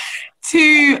not,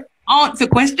 to answer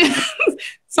questions.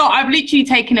 So I've literally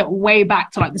taken it way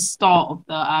back to like the start of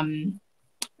the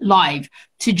live,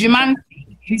 to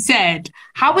Jumanji, who said,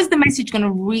 how is the message going to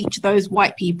reach those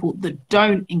white people that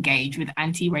don't engage with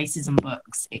anti-racism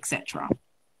books, etc.?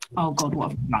 Oh God, what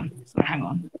have I done? So hang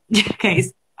on. Okay,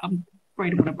 I'm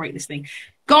afraid I'm going to break this thing.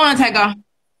 Go on, Otegha.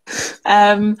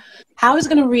 How is it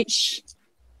going to reach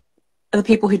the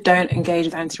people who don't engage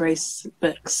with anti-race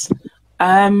books?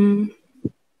 I don't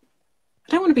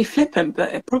want to be flippant,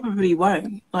 but it probably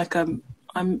won't. Like,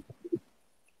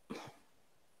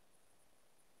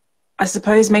 I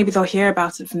suppose maybe they'll hear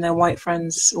about it from their white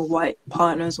friends or white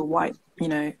partners or white, you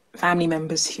know, family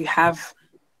members who have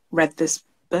read this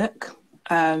book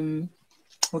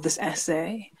or this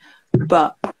essay.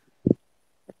 But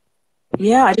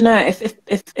yeah, I don't know,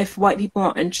 if white people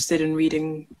aren't interested in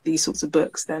reading these sorts of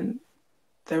books, then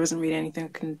there isn't really anything I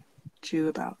can do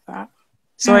about that.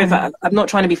 Sorry if I'm not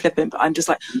trying to be flippant, but I'm just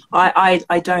like,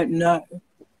 I don't know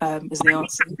is the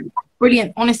answer.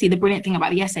 Brilliant. Honestly, the brilliant thing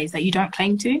about the essay is that you don't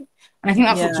claim to. And I think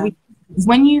that's what's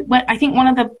really, when I think one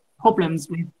of the problems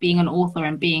with being an author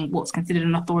and being what's considered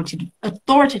an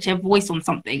authoritative voice on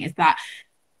something is that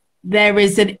there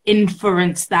is an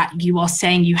inference that you are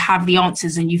saying you have the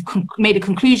answers and you've made a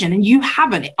conclusion, and you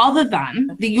haven't, other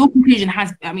than your conclusion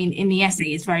has, I mean, in the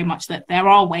essay is very much that there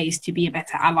are ways to be a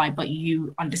better ally, but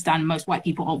you understand most white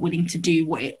people aren't willing to do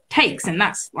what it takes. And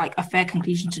that's like a fair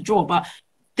conclusion to draw. But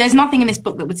there's nothing in this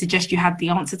book that would suggest you had the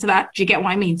answer to that. Do you get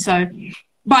what I mean? So,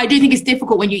 but I do think it's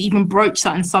difficult when you even broach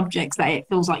certain subjects that it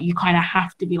feels like you kind of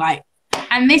have to be like,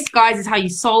 and this, guys, is how you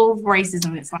solve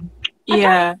racism. It's like,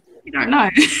 yeah, you don't know.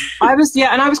 I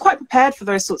was quite prepared for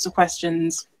those sorts of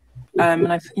questions,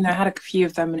 and I've had a few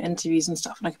of them in interviews and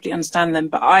stuff, and I completely understand them.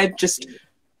 But I'm just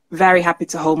very happy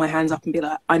to hold my hands up and be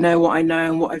like, I know what I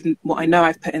know and what I know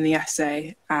I've put in the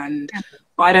essay, and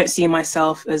I don't see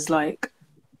myself as like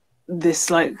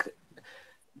this I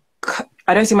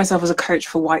don't see myself as a coach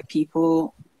for white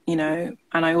people, and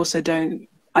I also don't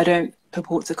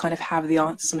purport to kind of have the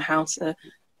answers on how to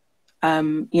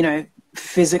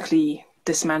physically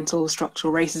dismantle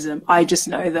structural racism. I just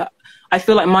know that I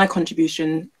feel like my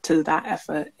contribution to that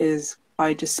effort is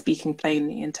by just speaking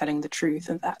plainly and telling the truth,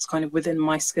 and that's kind of within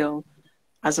my skill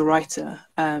as a writer.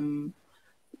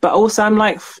 But also I'm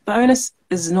like, the onus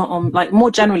is not on, like,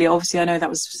 more generally, obviously I know that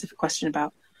was a specific question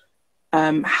about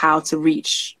how to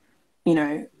reach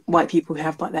white people who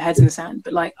have like their heads in the sand,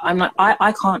 but like I'm like,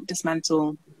 I can't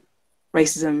dismantle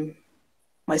racism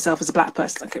myself as a black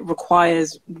person. Like, it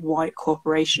requires white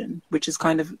cooperation, which is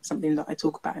kind of something that I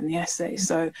talk about in the essay.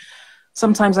 So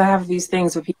sometimes I have these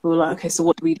things where people are like, okay, so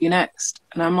what do we do next?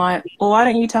 And I'm like, well, why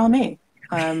don't you tell me?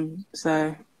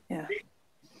 So yeah.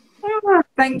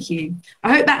 Thank you.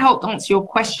 I hope that helped answer your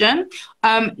question.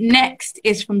 Next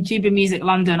is from Juba Music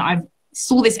London. I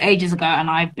saw this ages ago and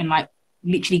I've been like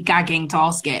literally gagging to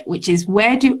ask it, which is,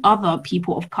 where do other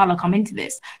people of color come into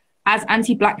this, as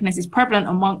anti-blackness is prevalent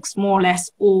amongst more or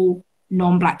less all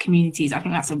non-black communities? I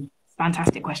think that's a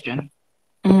fantastic question.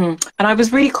 And I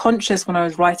was really conscious when I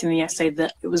was writing the essay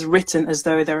that it was written as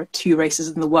though there are two races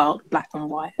in the world, black and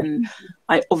white, and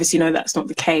I obviously know that's not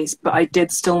the case, but I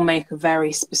did still make a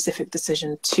very specific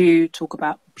decision to talk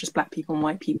about just black people and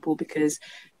white people, because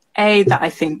that I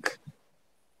think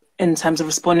in terms of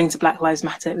responding to Black Lives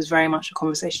Matter, it was very much a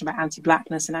conversation about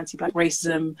anti-blackness and anti-black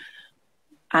racism.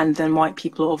 And then white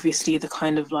people, obviously, the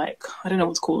kind of like, I don't know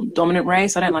what's called, dominant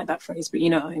race. I don't like that phrase, but you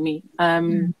know what I mean.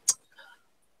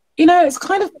 It's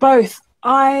kind of both.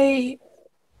 I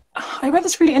read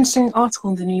this really interesting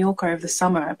article in the New Yorker over the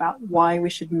summer about why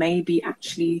we should maybe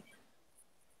actually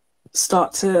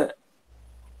start to...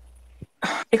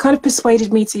 It kind of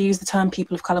persuaded me to use the term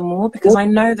people of color more, because I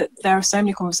know that there are so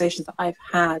many conversations that I've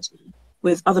had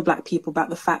with other black people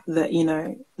about the fact that,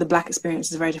 the black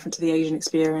experience is very different to the Asian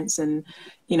experience. And,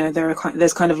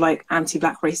 there's kind of like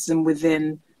anti-black racism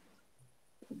within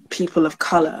people of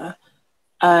color.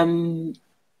 And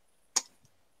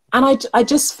I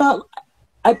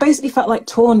basically felt like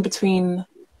torn between,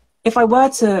 if I were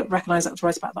to recognise that, to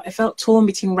write about that, I felt torn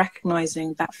between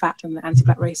recognising that fact and the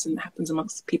anti-black racism that happens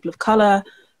amongst people of colour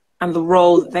and the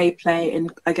role that they play in,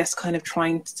 I guess, kind of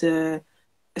trying to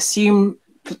assume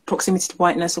proximity to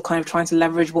whiteness, or kind of trying to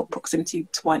leverage what proximity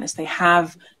to whiteness they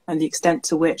have, and the extent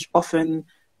to which often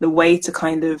the way to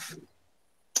kind of,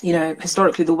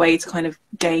 historically the way to kind of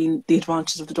gain the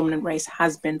advantages of the dominant race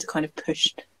has been to kind of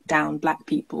push down black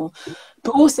people.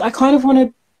 But also I kind of want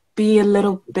to be a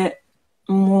little bit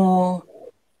more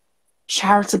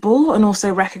charitable and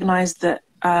also recognize that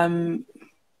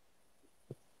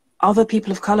other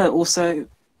people of color also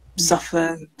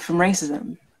suffer from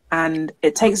racism, and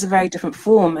it takes a very different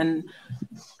form. And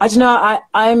I don't know,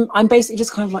 I'm basically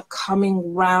just kind of like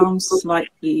coming round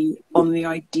slightly on the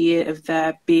idea of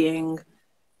there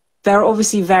are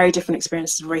obviously very different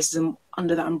experiences of racism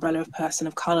under that umbrella of person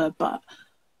of color, but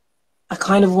I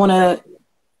kind of want to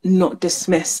not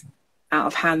dismiss out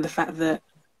of hand the fact that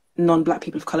non-black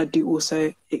people of color do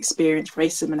also experience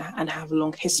racism and have a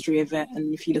long history of it.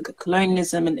 And if you look at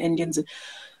colonialism and Indians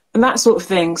and that sort of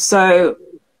thing. So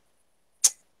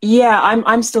yeah,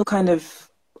 I'm still kind of,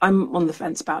 I'm on the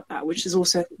fence about that, which is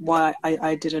also why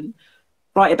I didn't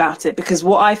write about it, because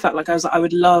what I felt like I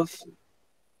would love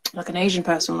like an Asian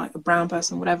person, like a brown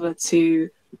person, whatever, to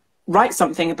write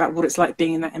something about what it's like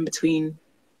being in that in-between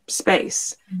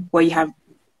space where you have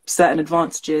certain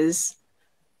advantages,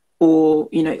 or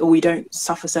or you don't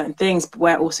suffer certain things, but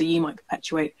where also you might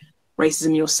perpetuate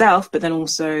racism yourself, but then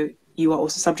also you are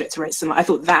also subject to racism. I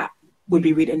thought that would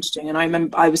be really interesting, and I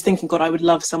remember I was thinking, God, I would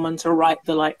love someone to write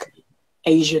the like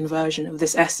Asian version of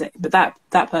this essay, but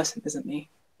that person isn't me.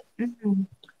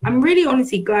 I'm really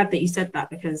honestly glad that you said that,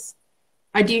 because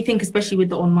I do think, especially with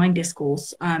the online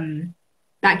discourse,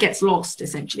 that gets lost,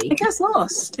 essentially. It gets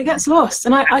lost.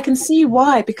 And I can see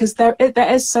why, because there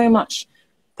is so much,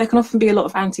 there can often be a lot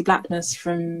of anti-blackness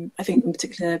from, I think in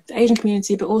particular, the Asian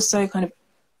community, but also kind of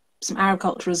some Arab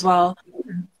culture as well.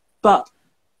 But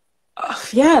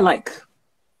yeah, like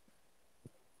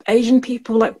Asian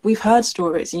people, like we've heard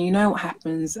stories and you know what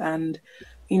happens, and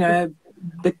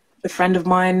a friend of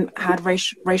mine had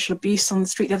racial abuse on the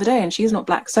street the other day, and she's not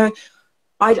black. So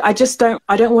I just don't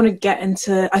want to get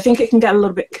into, I think it can get a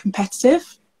little bit competitive.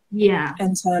 Yeah.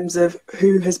 In terms of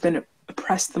who has been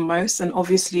oppressed the most. And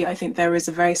obviously I think there is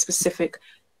a very specific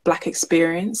black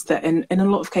experience that in a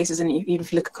lot of cases, and even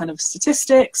if you look at kind of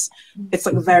statistics, it's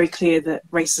like very clear that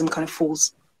racism kind of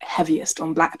falls heaviest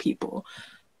on black people.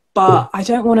 But I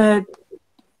don't want to,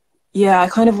 I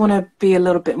kind of want to be a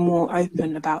little bit more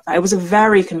open about that. It was a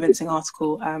very convincing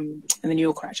article in the New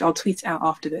Yorker, actually. I'll tweet it out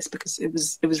after this because it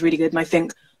was really good. And I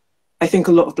think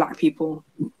a lot of black people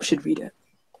should read it.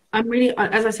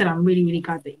 As I said, I'm really, really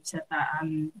glad that you said that.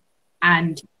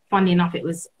 And funnily enough, it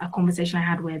was a conversation I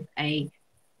had with a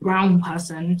brown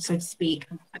person, so to speak,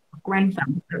 a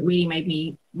Grenfell, that really made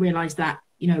me realize that,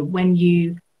 you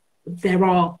know, there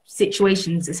are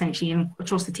situations essentially in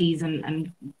atrocities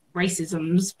and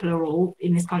racisms, plural,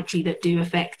 in this country that do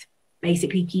affect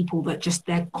basically people that just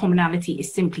their commonality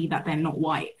is simply that they're not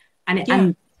white.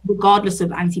 And regardless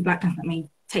of anti-blackness that may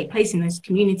take place in those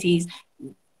communities,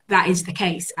 that is the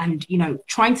case. And, you know,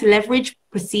 trying to leverage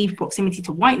perceived proximity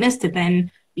to whiteness to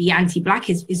then be anti-black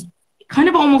is kind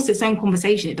of almost its own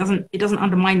conversation. It doesn't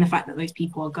undermine the fact that those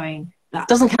people are going that. It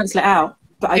doesn't cancel it out,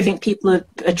 but I think people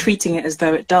are treating it as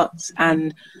though it does.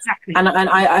 And exactly. And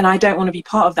I don't want to be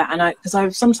part of that. And because I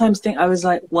sometimes think, I was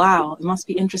like, wow, it must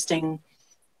be interesting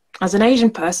as an Asian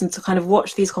person to kind of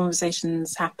watch these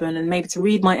conversations happen and maybe to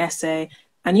read my essay.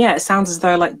 And yeah, it sounds as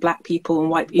though like black people and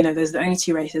white, you know, there's the only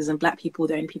two races, and black people are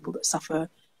the only people that suffer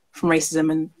from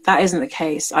racism. And that isn't the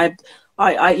case. I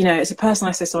you know, it's a personal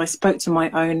essay, so I spoke to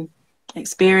my own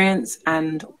experience.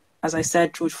 And as I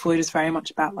said, George Floyd is very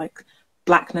much about like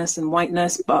blackness and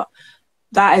whiteness, but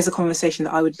that is a conversation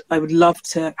that I would love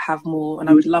to have more, and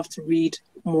I would love to read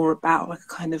more about, like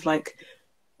a kind of like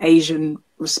Asian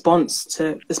response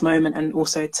to this moment, and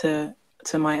also to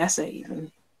my essay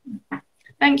even.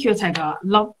 Thank you,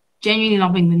 Otegha. Genuinely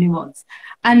loving the nuance.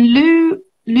 And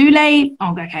Lule,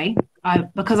 oh, okay.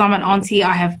 Because I'm an auntie,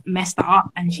 I have messed that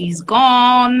up and she's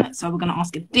gone. So we're going to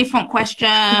ask a different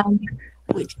question,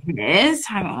 which is,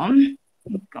 hang on.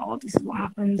 Oh God, this is what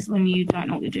happens when you don't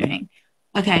know what you're doing.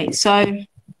 Okay, so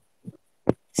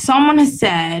someone has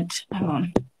said, hang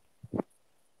on.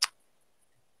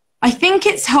 I think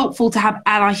it's helpful to have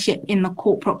allyship in the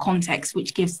corporate context,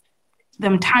 which gives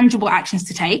them tangible actions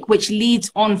to take, which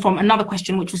leads on from another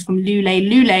question, which was from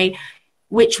Lule,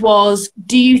 which was,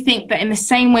 do you think that in the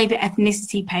same way the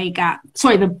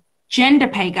the gender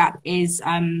pay gap is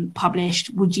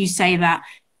published, would you say that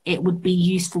it would be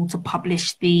useful to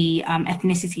publish the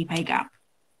ethnicity pay gap?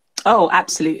 Oh,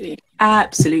 absolutely.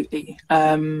 Absolutely.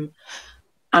 And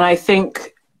I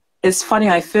think it's funny,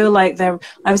 I feel like I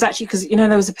was actually, because, you know,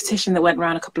 there was a petition that went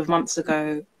around a couple of months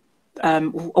ago, a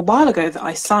while ago, that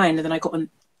I signed, and then I got an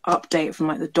update from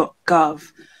like the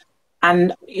 .gov.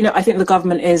 And, you know, I think the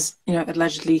government is, you know,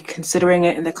 allegedly considering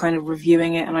it, and they're kind of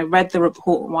reviewing it. And I read the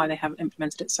report on why they haven't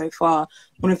implemented it so far.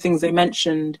 One of the things they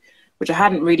mentioned, which I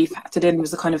hadn't really factored in,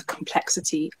 was the kind of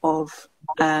complexity of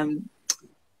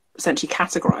essentially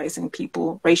categorizing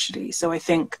people racially. So I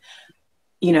think,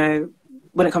 you know,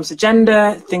 when it comes to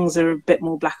gender, things are a bit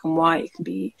more black and white. It can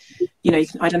be, you know, you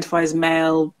can identify as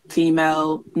male,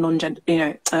 female, non-gender, you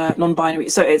know, non-binary.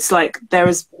 So it's like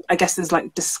there's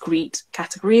like discrete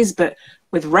categories, but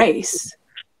with race,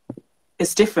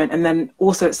 it's different. And then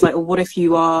also it's like, well, what if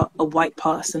you are a white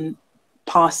person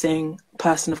passing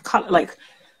person of color? Like,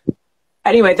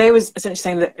 anyway, they was essentially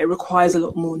saying that it requires a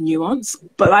lot more nuance,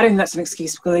 but I don't think that's an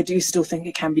excuse, because I do still think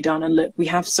it can be done. And look, we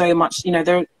have so much, you know,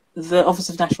 the Office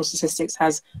of National Statistics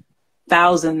has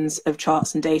thousands of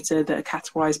charts and data that are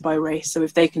categorized by race. So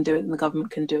if they can do it, then the government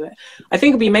can do it. I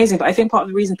think it'd be amazing, but I think part of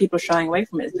the reason people are shying away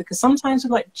from it is because sometimes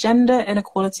with like gender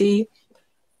inequality,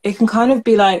 it can kind of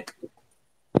be like,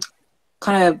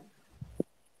 kind of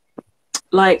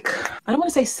like, I don't want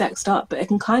to say sexed up, but it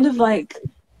can kind of like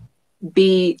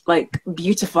be like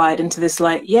beautified into this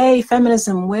like, yay,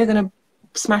 feminism, we're going to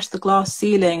smash the glass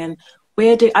ceiling. And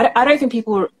I don't think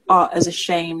people are as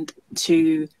ashamed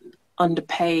to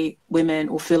underpay women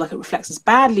or feel like it reflects as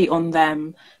badly on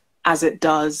them as it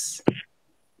does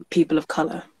people of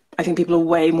color. I think people are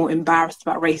way more embarrassed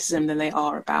about racism than they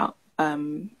are about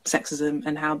sexism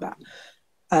and how that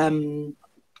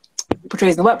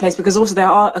portrays in the workplace, because also there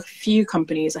are a few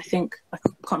companies, I think, I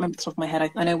can't remember off the top of my head,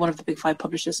 I know one of the big 5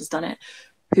 publishers has done it,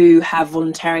 who have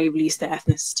voluntarily released their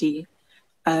ethnicity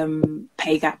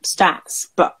pay gap stats.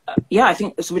 But yeah, I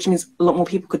think, which means a lot more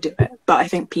people could do it, but I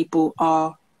think people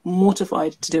are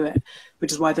mortified to do it,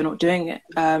 which is why they're not doing it.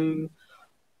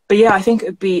 But but yeah, I think it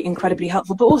would be incredibly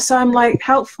helpful. But also, I'm like,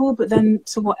 helpful, but then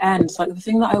to what end? Like, the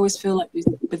thing that I always feel like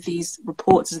with these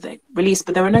reports is they release,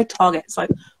 but there are no targets.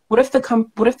 Like, what if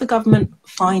the government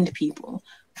fined people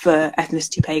for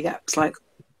ethnicity pay gaps? Like,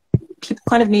 people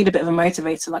kind of need a bit of a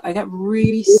motivator. Like, I get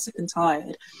really sick and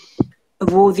tired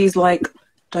of all these like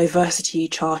diversity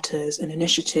charters and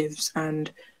initiatives and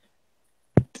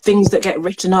things that get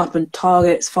written up and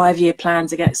targets, 5-year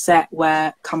plans that get set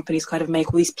where companies kind of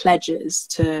make all these pledges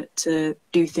to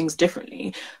do things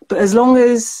differently. But as long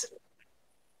as,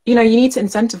 you know, you need to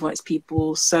incentivize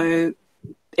people. So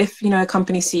if, you know, a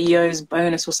company CEO's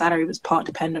bonus or salary was part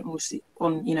dependent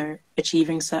on, you know,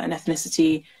 achieving certain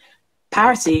ethnicity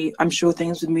parity, I'm sure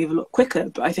things would move a lot quicker.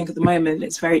 But I think at the moment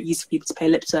it's very easy for people to pay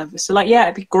lip service. So like, yeah,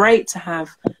 it'd be great to have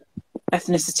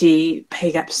ethnicity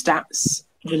pay gap stats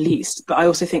released, but I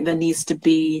also think there needs to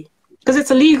be, because it's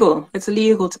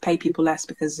illegal to pay people less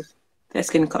because of their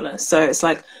skin color. So it's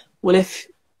like, well, if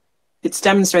it's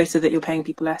demonstrated that you're paying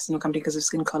people less in your company because of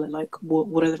skin color, like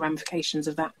what are the ramifications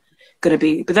of that going to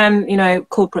be? But then, you know,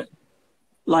 corporate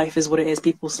life is what it is.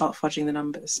 People start fudging the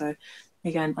numbers. So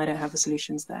again, I don't have the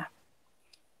solutions there.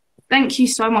 Thank you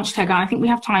so much, Otegha. I think we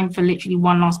have time for literally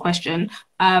one last question.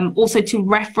 Also to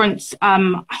reference, I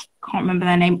can't remember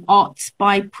their name, Arts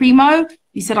by Primo.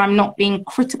 You said, I'm not being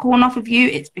critical enough of you.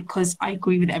 It's because I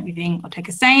agree with everything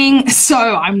Otegha's saying. So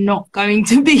I'm not going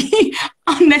to be,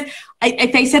 unless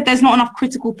they said there's not enough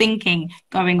critical thinking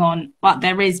going on, but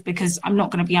there is, because I'm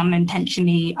not going to be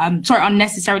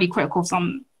unnecessarily critical of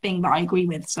something that I agree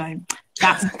with. So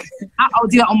that's, I'll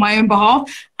do that on my own behalf.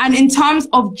 And in terms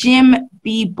of Jim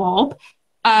B. Bob,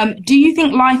 do you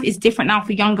think life is different now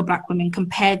for younger Black women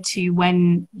compared to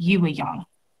when you were young?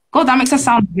 God, that makes us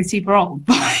sound super old.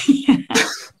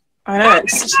 I know.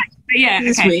 Yeah,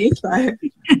 okay. Me. Like,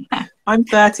 I'm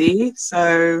 30,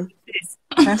 so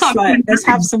let's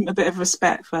have a bit of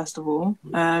respect first of all.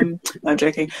 No, I'm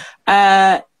joking.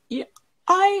 Yeah,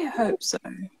 I hope so.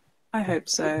 I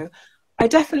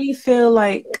definitely feel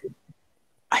like,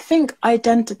 I think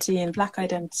identity and Black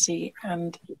identity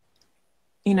and,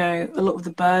 you know, a lot of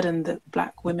the burden that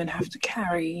Black women have to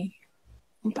carry,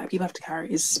 Black people have to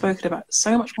carry, is spoken about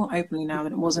so much more openly now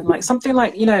than it wasn't. Like something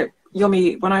like, you know,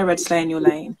 Yomi, when I read Slay in Your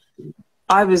Lane,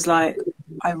 I was like,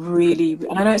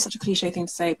 and I know it's such a cliche thing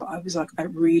to say, but I was like, I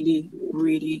really,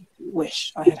 really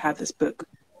wish I had had this book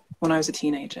when I was a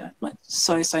teenager. Like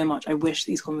so much. I wish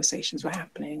these conversations were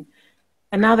happening.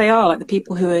 And now they are. Like the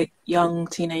people who are young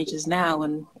teenagers now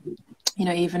and, you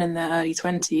know, even in their early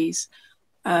 20s,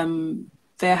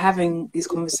 they're having these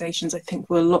conversations. I think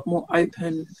we're a lot more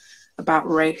open about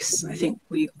race. I think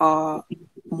we are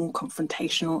more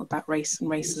confrontational about race and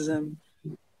racism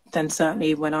than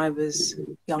certainly when I was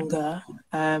younger.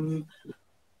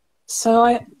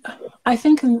 So I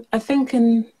think in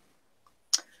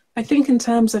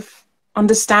terms of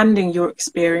understanding your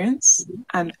experience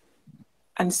and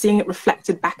seeing it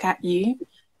reflected back at you, you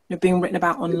know, being written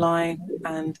about online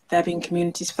and there being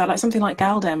communities for that, like something like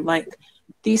Galdem, like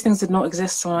these things did not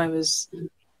exist when I was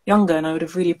younger and I would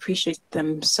have really appreciated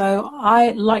them. So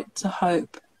I like to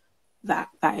hope that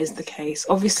that is the case.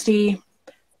 Obviously,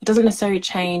 it doesn't necessarily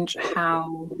change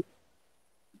how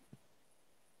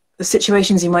the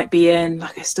situations you might be in.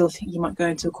 Like I still think you might go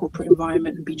into a corporate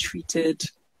environment and be treated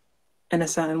in a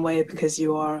certain way because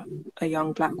you are a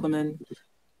young Black woman.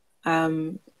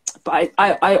 But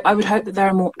I would hope that there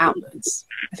are more outlets.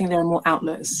 I think there are more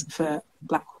outlets for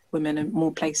Black women and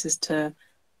more places to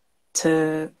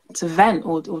vent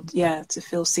or to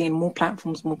feel seen, more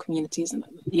platforms, more communities. And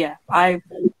yeah, I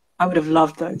would have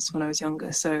loved those when I was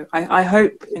younger. So I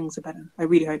hope things are better. I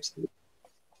really hope so.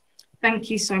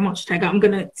 Thank you so much, Otegha. I'm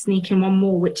going to sneak in one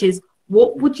more, which is,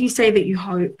 what would you say that you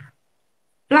hope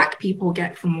Black people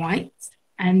get from whites?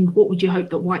 And what would you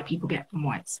hope that white people get from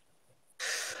whites?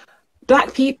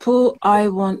 Black people, I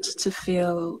want to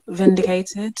feel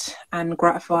vindicated and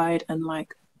gratified and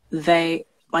like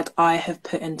I have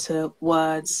put into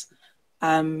words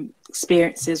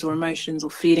experiences or emotions or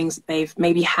feelings that they've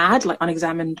maybe had, like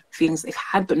unexamined feelings they've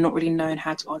had but not really known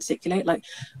how to articulate. Like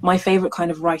my favorite kind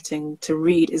of writing to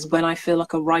read is when I feel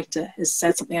like a writer has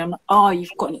said something, I'm like, oh, you've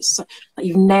gotten it, so like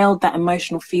you've nailed that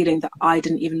emotional feeling that I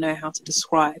didn't even know how to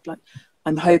describe. Like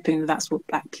I'm hoping that that's what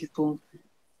Black people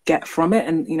get from it,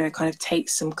 and you know, kind of take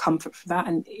some comfort from that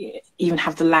and even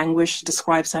have the language to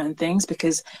describe certain things,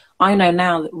 because I know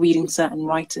now that reading certain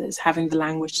writers, having the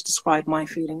language to describe my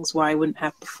feelings where I wouldn't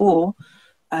have before,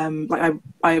 like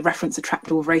I reference the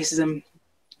trapdoor of racism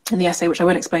in the essay, which I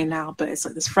won't explain now, but it's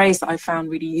like this phrase that I found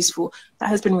really useful, that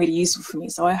has been really useful for me.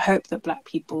 So I hope that Black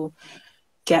people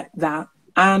get that.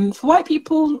 And for white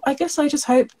people, I guess I just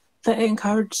hope that it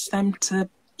encouraged them to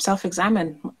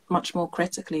self-examine much more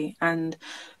critically. And,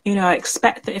 you know, I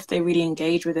expect that if they really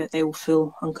engage with it, they will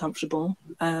feel uncomfortable.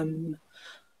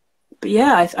 But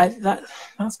yeah,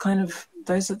 that's kind of,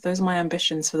 those are my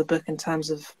ambitions for the book in terms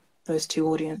of those two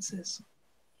audiences.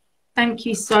 Thank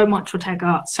you so much,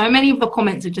 Otegha. So many of the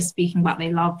comments are just speaking about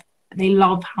they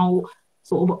love how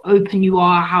sort of open you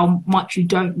are, how much you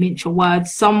don't mince your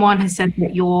words. Someone has said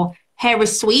that your hair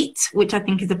is sweet, which I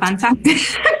think is a fantastic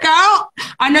girl.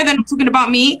 I know they're not talking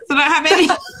about me, so I don't have any.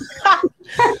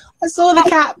 I saw the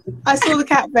cap,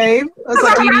 babe. I was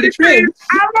like, do you need a trim?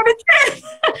 I'm not a trim.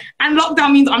 And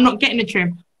lockdown means I'm not getting a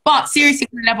trim. But seriously,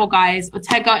 on the level, guys,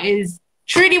 Otegha is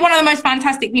truly one of the most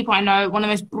fantastic people I know, one of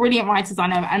the most brilliant writers I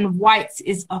know, and Whites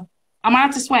is a, I'm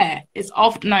allowed to swear, it's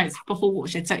off, no, it's before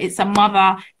Watershed, so it's a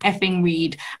mother effing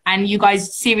read. And you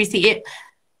guys, seriously,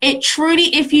 it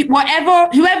truly, if you,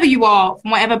 whoever you are,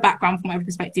 from whatever background, from whatever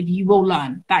perspective, you will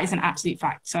learn. That is an absolute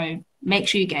fact. So make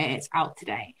sure you get it. It's out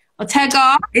today.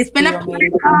 Otegha, it's been a pleasure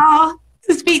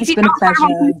to speak to you. It's been a pleasure.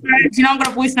 You know, I'm going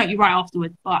to voice note you right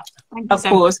afterwards, but thank you of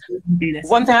course. Do this.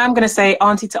 One thing I'm going to say,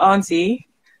 auntie to auntie,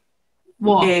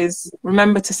 what is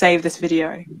remember to save this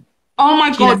video. Oh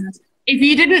my God. If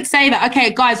you didn't say that,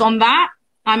 okay, guys, on that,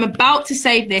 I'm about to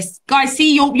save this. Guys,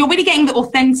 see, you're really getting the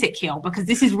authentic here because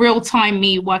this is real time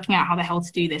me working out how the hell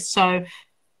to do this. So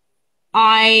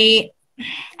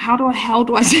how do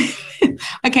I say this?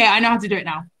 Okay, I know how to do it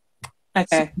now.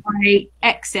 Okay. So I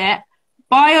exit.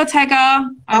 Bye, Otegha.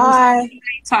 Bye.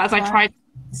 As I try to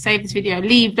save this video.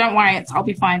 Leave, don't worry, I'll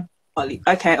be fine.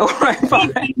 Okay, all right,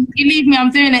 bye. You leave me,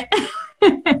 I'm doing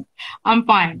it. I'm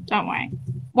fine, don't worry.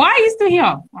 Why are you still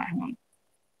here? Right, hang on.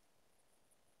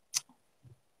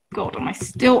 God, am I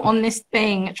still on this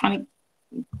thing trying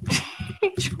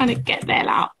to get there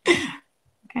out? Okay,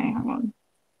 hang on.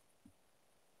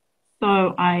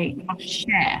 So I must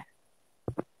share.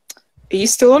 Are you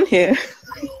still on here?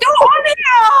 Still on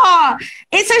here!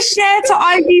 It's a share to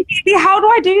IGTV. How do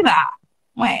I do that?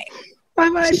 Wait.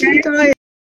 I'm actually dying.